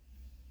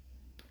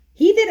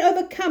 He that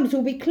overcomes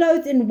will be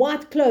clothed in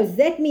white clothes.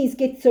 That means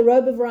gets the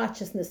robe of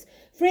righteousness.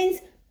 Friends,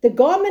 the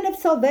garment of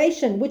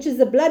salvation, which is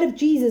the blood of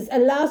Jesus,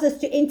 allows us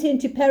to enter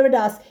into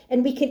paradise,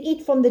 and we can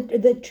eat from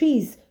the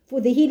trees for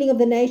the healing of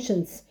the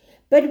nations.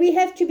 But we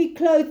have to be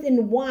clothed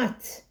in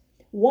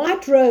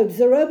white robes,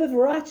 the robe of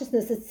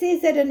righteousness. It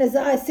says that in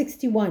Isaiah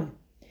 61.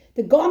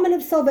 The garment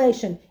of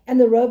salvation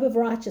and the robe of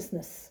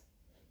righteousness,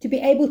 to be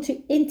able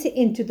to enter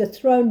into the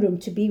throne room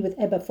to be with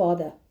Abba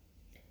Father.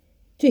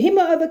 To him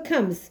who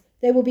overcomes,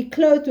 they will be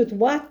clothed with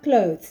white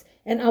clothes,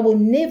 and I will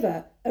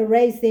never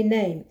erase their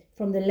name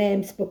from the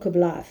Lamb's book of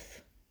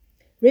life.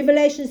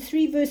 Revelation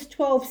 3 verse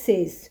 12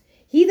 says,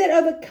 he that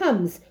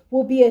overcomes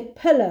will be a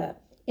pillar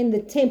in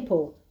the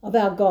temple of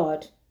our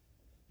God.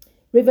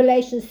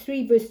 Revelation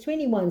 3 verse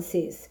 21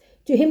 says,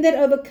 to him that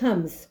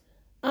overcomes,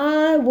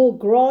 I will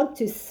grant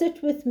to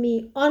sit with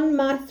me on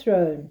my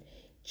throne,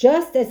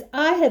 just as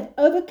I have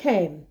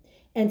overcame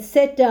and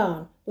sat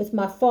down with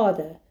my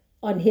Father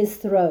on his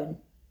throne.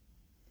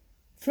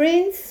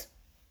 Friends,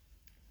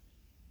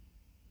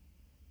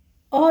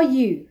 are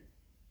you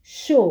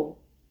sure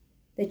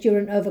that you're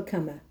an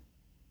overcomer?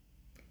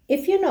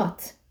 If you're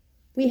not,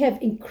 we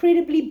have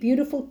incredibly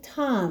beautiful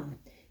time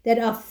that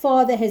our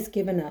Father has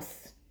given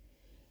us.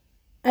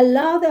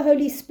 Allow the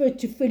Holy Spirit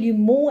to fill you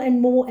more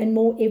and more and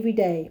more every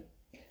day.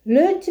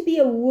 Learn to be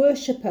a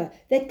worshiper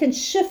that can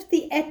shift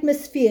the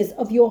atmospheres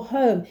of your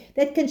home,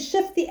 that can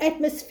shift the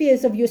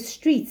atmospheres of your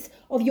streets,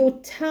 of your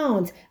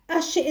towns.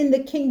 Usher in the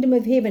kingdom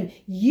of heaven.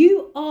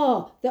 You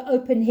are the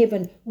open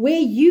heaven. Where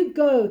you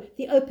go,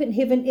 the open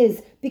heaven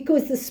is,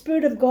 because the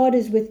Spirit of God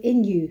is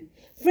within you.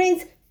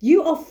 Friends,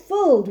 You are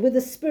filled with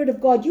the Spirit of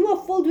God. You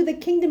are filled with the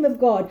kingdom of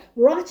God,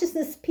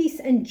 righteousness, peace,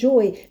 and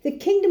joy. The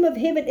kingdom of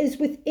heaven is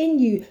within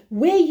you.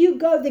 Where you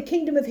go, the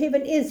kingdom of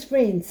heaven is,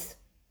 friends.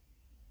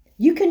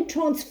 You can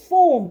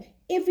transform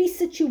every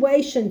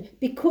situation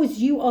because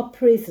you are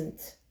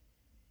present.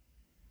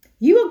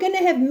 You are going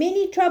to have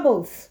many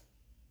troubles.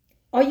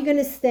 Are you going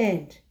to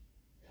stand?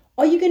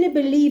 Are you going to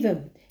believe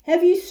Him?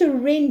 Have you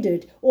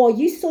surrendered, or are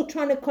you still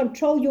trying to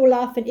control your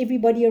life and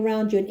everybody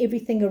around you and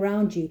everything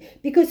around you?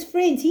 Because,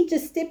 friends, He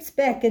just steps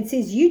back and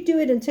says, you do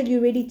it until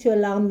you're ready to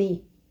allow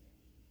me.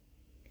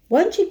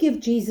 Won't you give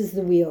Jesus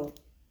the wheel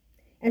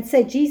and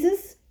say,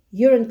 Jesus,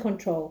 you're in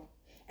control?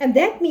 And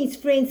that means,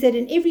 friends, that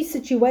in every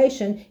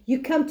situation,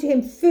 you come to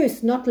Him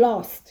first, not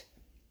last.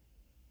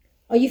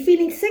 Are you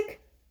feeling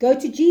sick? Go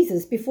to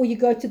Jesus before you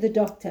go to the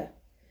doctor.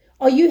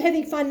 Are you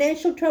having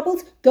financial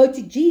troubles? Go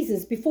to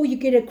Jesus before you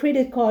get a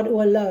credit card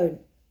or a loan.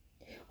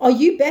 Are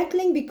you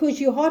battling because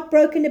you're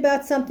heartbroken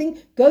about something?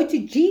 Go to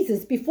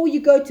Jesus before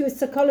you go to a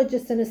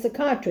psychologist and a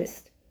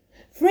psychiatrist.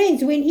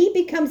 Friends, when He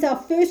becomes our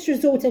first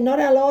resort and not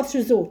our last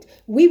resort,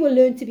 we will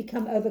learn to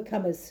become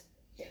overcomers.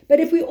 But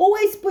if we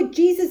always put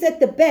Jesus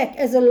at the back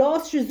as a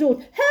last resort,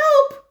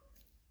 help!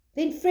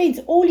 Then, friends,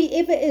 all He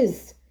ever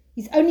is,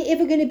 He's only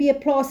ever going to be a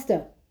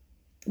plaster.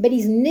 But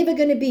He's never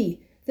going to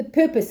be the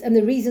purpose and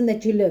the reason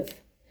that you live.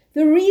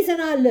 The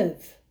reason I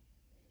live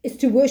is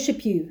to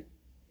worship you.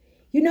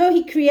 You know,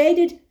 He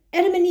created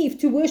Adam and Eve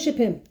to worship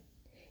Him.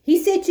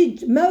 He said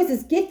to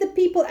Moses, get the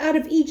people out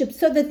of Egypt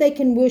so that they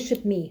can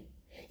worship me.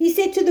 He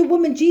said to the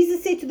woman,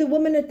 Jesus said to the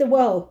woman at the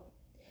well,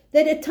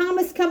 that a time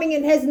is coming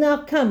and has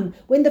now come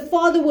when the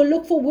Father will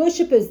look for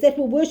worshippers that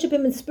will worship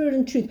Him in spirit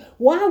and truth.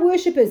 Why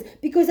worshippers?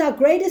 Because our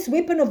greatest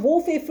weapon of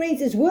warfare,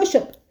 friends, is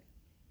worship.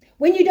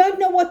 When you don't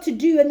know what to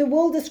do and the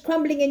world is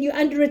crumbling and you're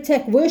under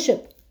attack,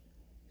 worship.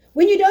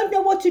 When you don't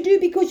know what to do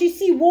because you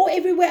see war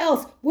everywhere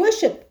else,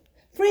 worship.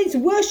 Friends,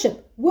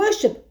 worship,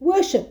 worship,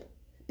 worship.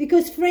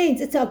 Because,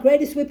 friends, it's our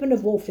greatest weapon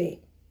of warfare.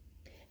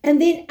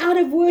 And then out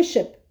of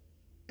worship,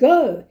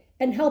 go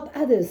and help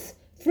others.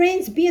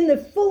 Friends, be in the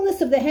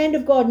fullness of the hand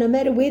of God, no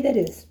matter where that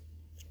is.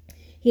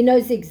 He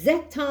knows the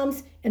exact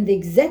times and the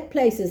exact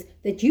places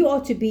that you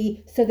are to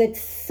be so that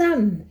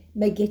some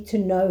may get to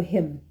know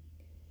Him.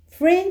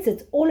 Friends,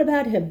 it's all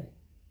about Him.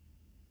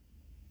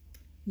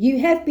 You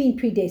have been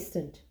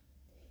predestined.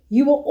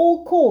 You were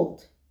all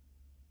called.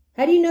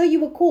 How do you know you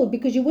were called?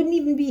 Because you wouldn't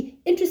even be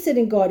interested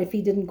in God if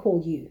He didn't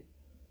call you.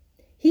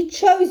 He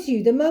chose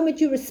you the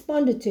moment you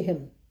responded to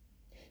Him.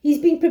 He's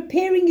been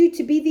preparing you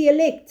to be the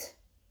elect.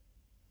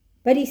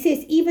 But He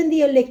says even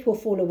the elect will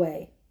fall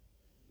away.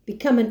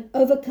 Become an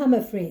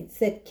overcomer, friends,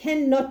 that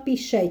cannot be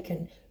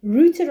shaken,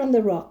 rooted on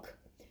the rock,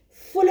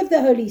 full of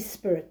the Holy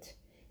Spirit,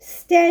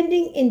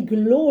 standing in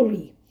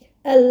glory,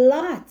 a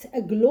light,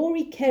 a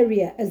glory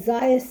carrier,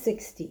 Isaiah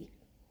 60.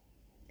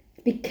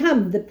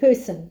 Become the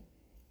person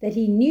that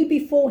He knew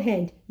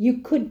beforehand you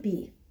could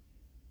be,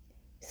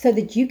 so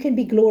that you can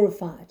be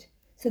glorified,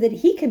 so that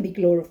He can be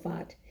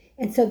glorified,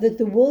 and so that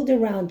the world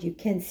around you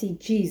can see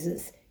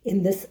Jesus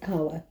in this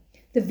hour.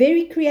 The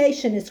very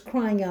creation is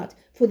crying out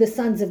for the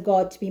sons of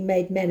God to be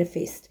made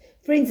manifest.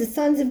 Friends, the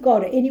sons of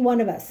God are any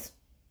one of us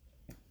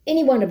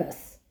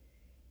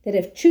that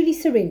have truly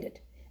surrendered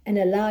and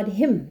allowed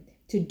Him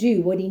to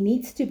do what He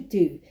needs to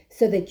do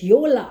so that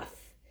your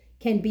life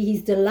can be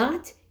His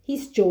delight,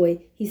 His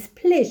joy, His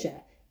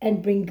pleasure,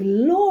 and bring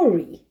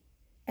glory,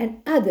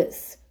 and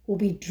others will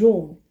be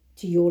drawn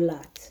to your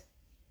light.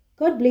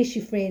 God bless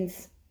you,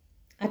 friends.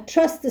 I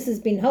trust this has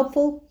been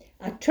helpful.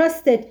 I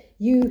trust that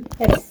you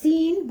have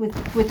seen with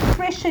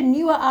fresher,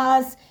 newer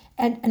eyes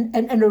and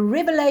a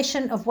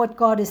revelation of what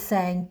God is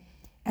saying.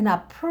 And I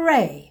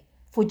pray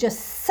for just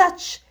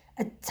such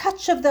a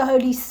touch of the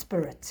Holy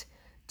Spirit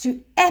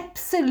to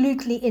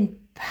absolutely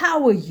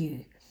empower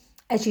you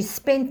as you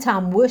spend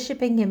time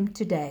worshiping Him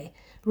today.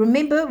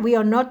 Remember, we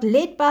are not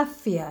led by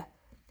fear,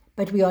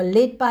 but we are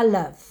led by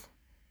love.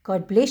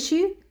 God bless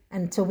you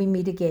until we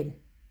meet again.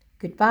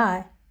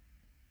 Goodbye.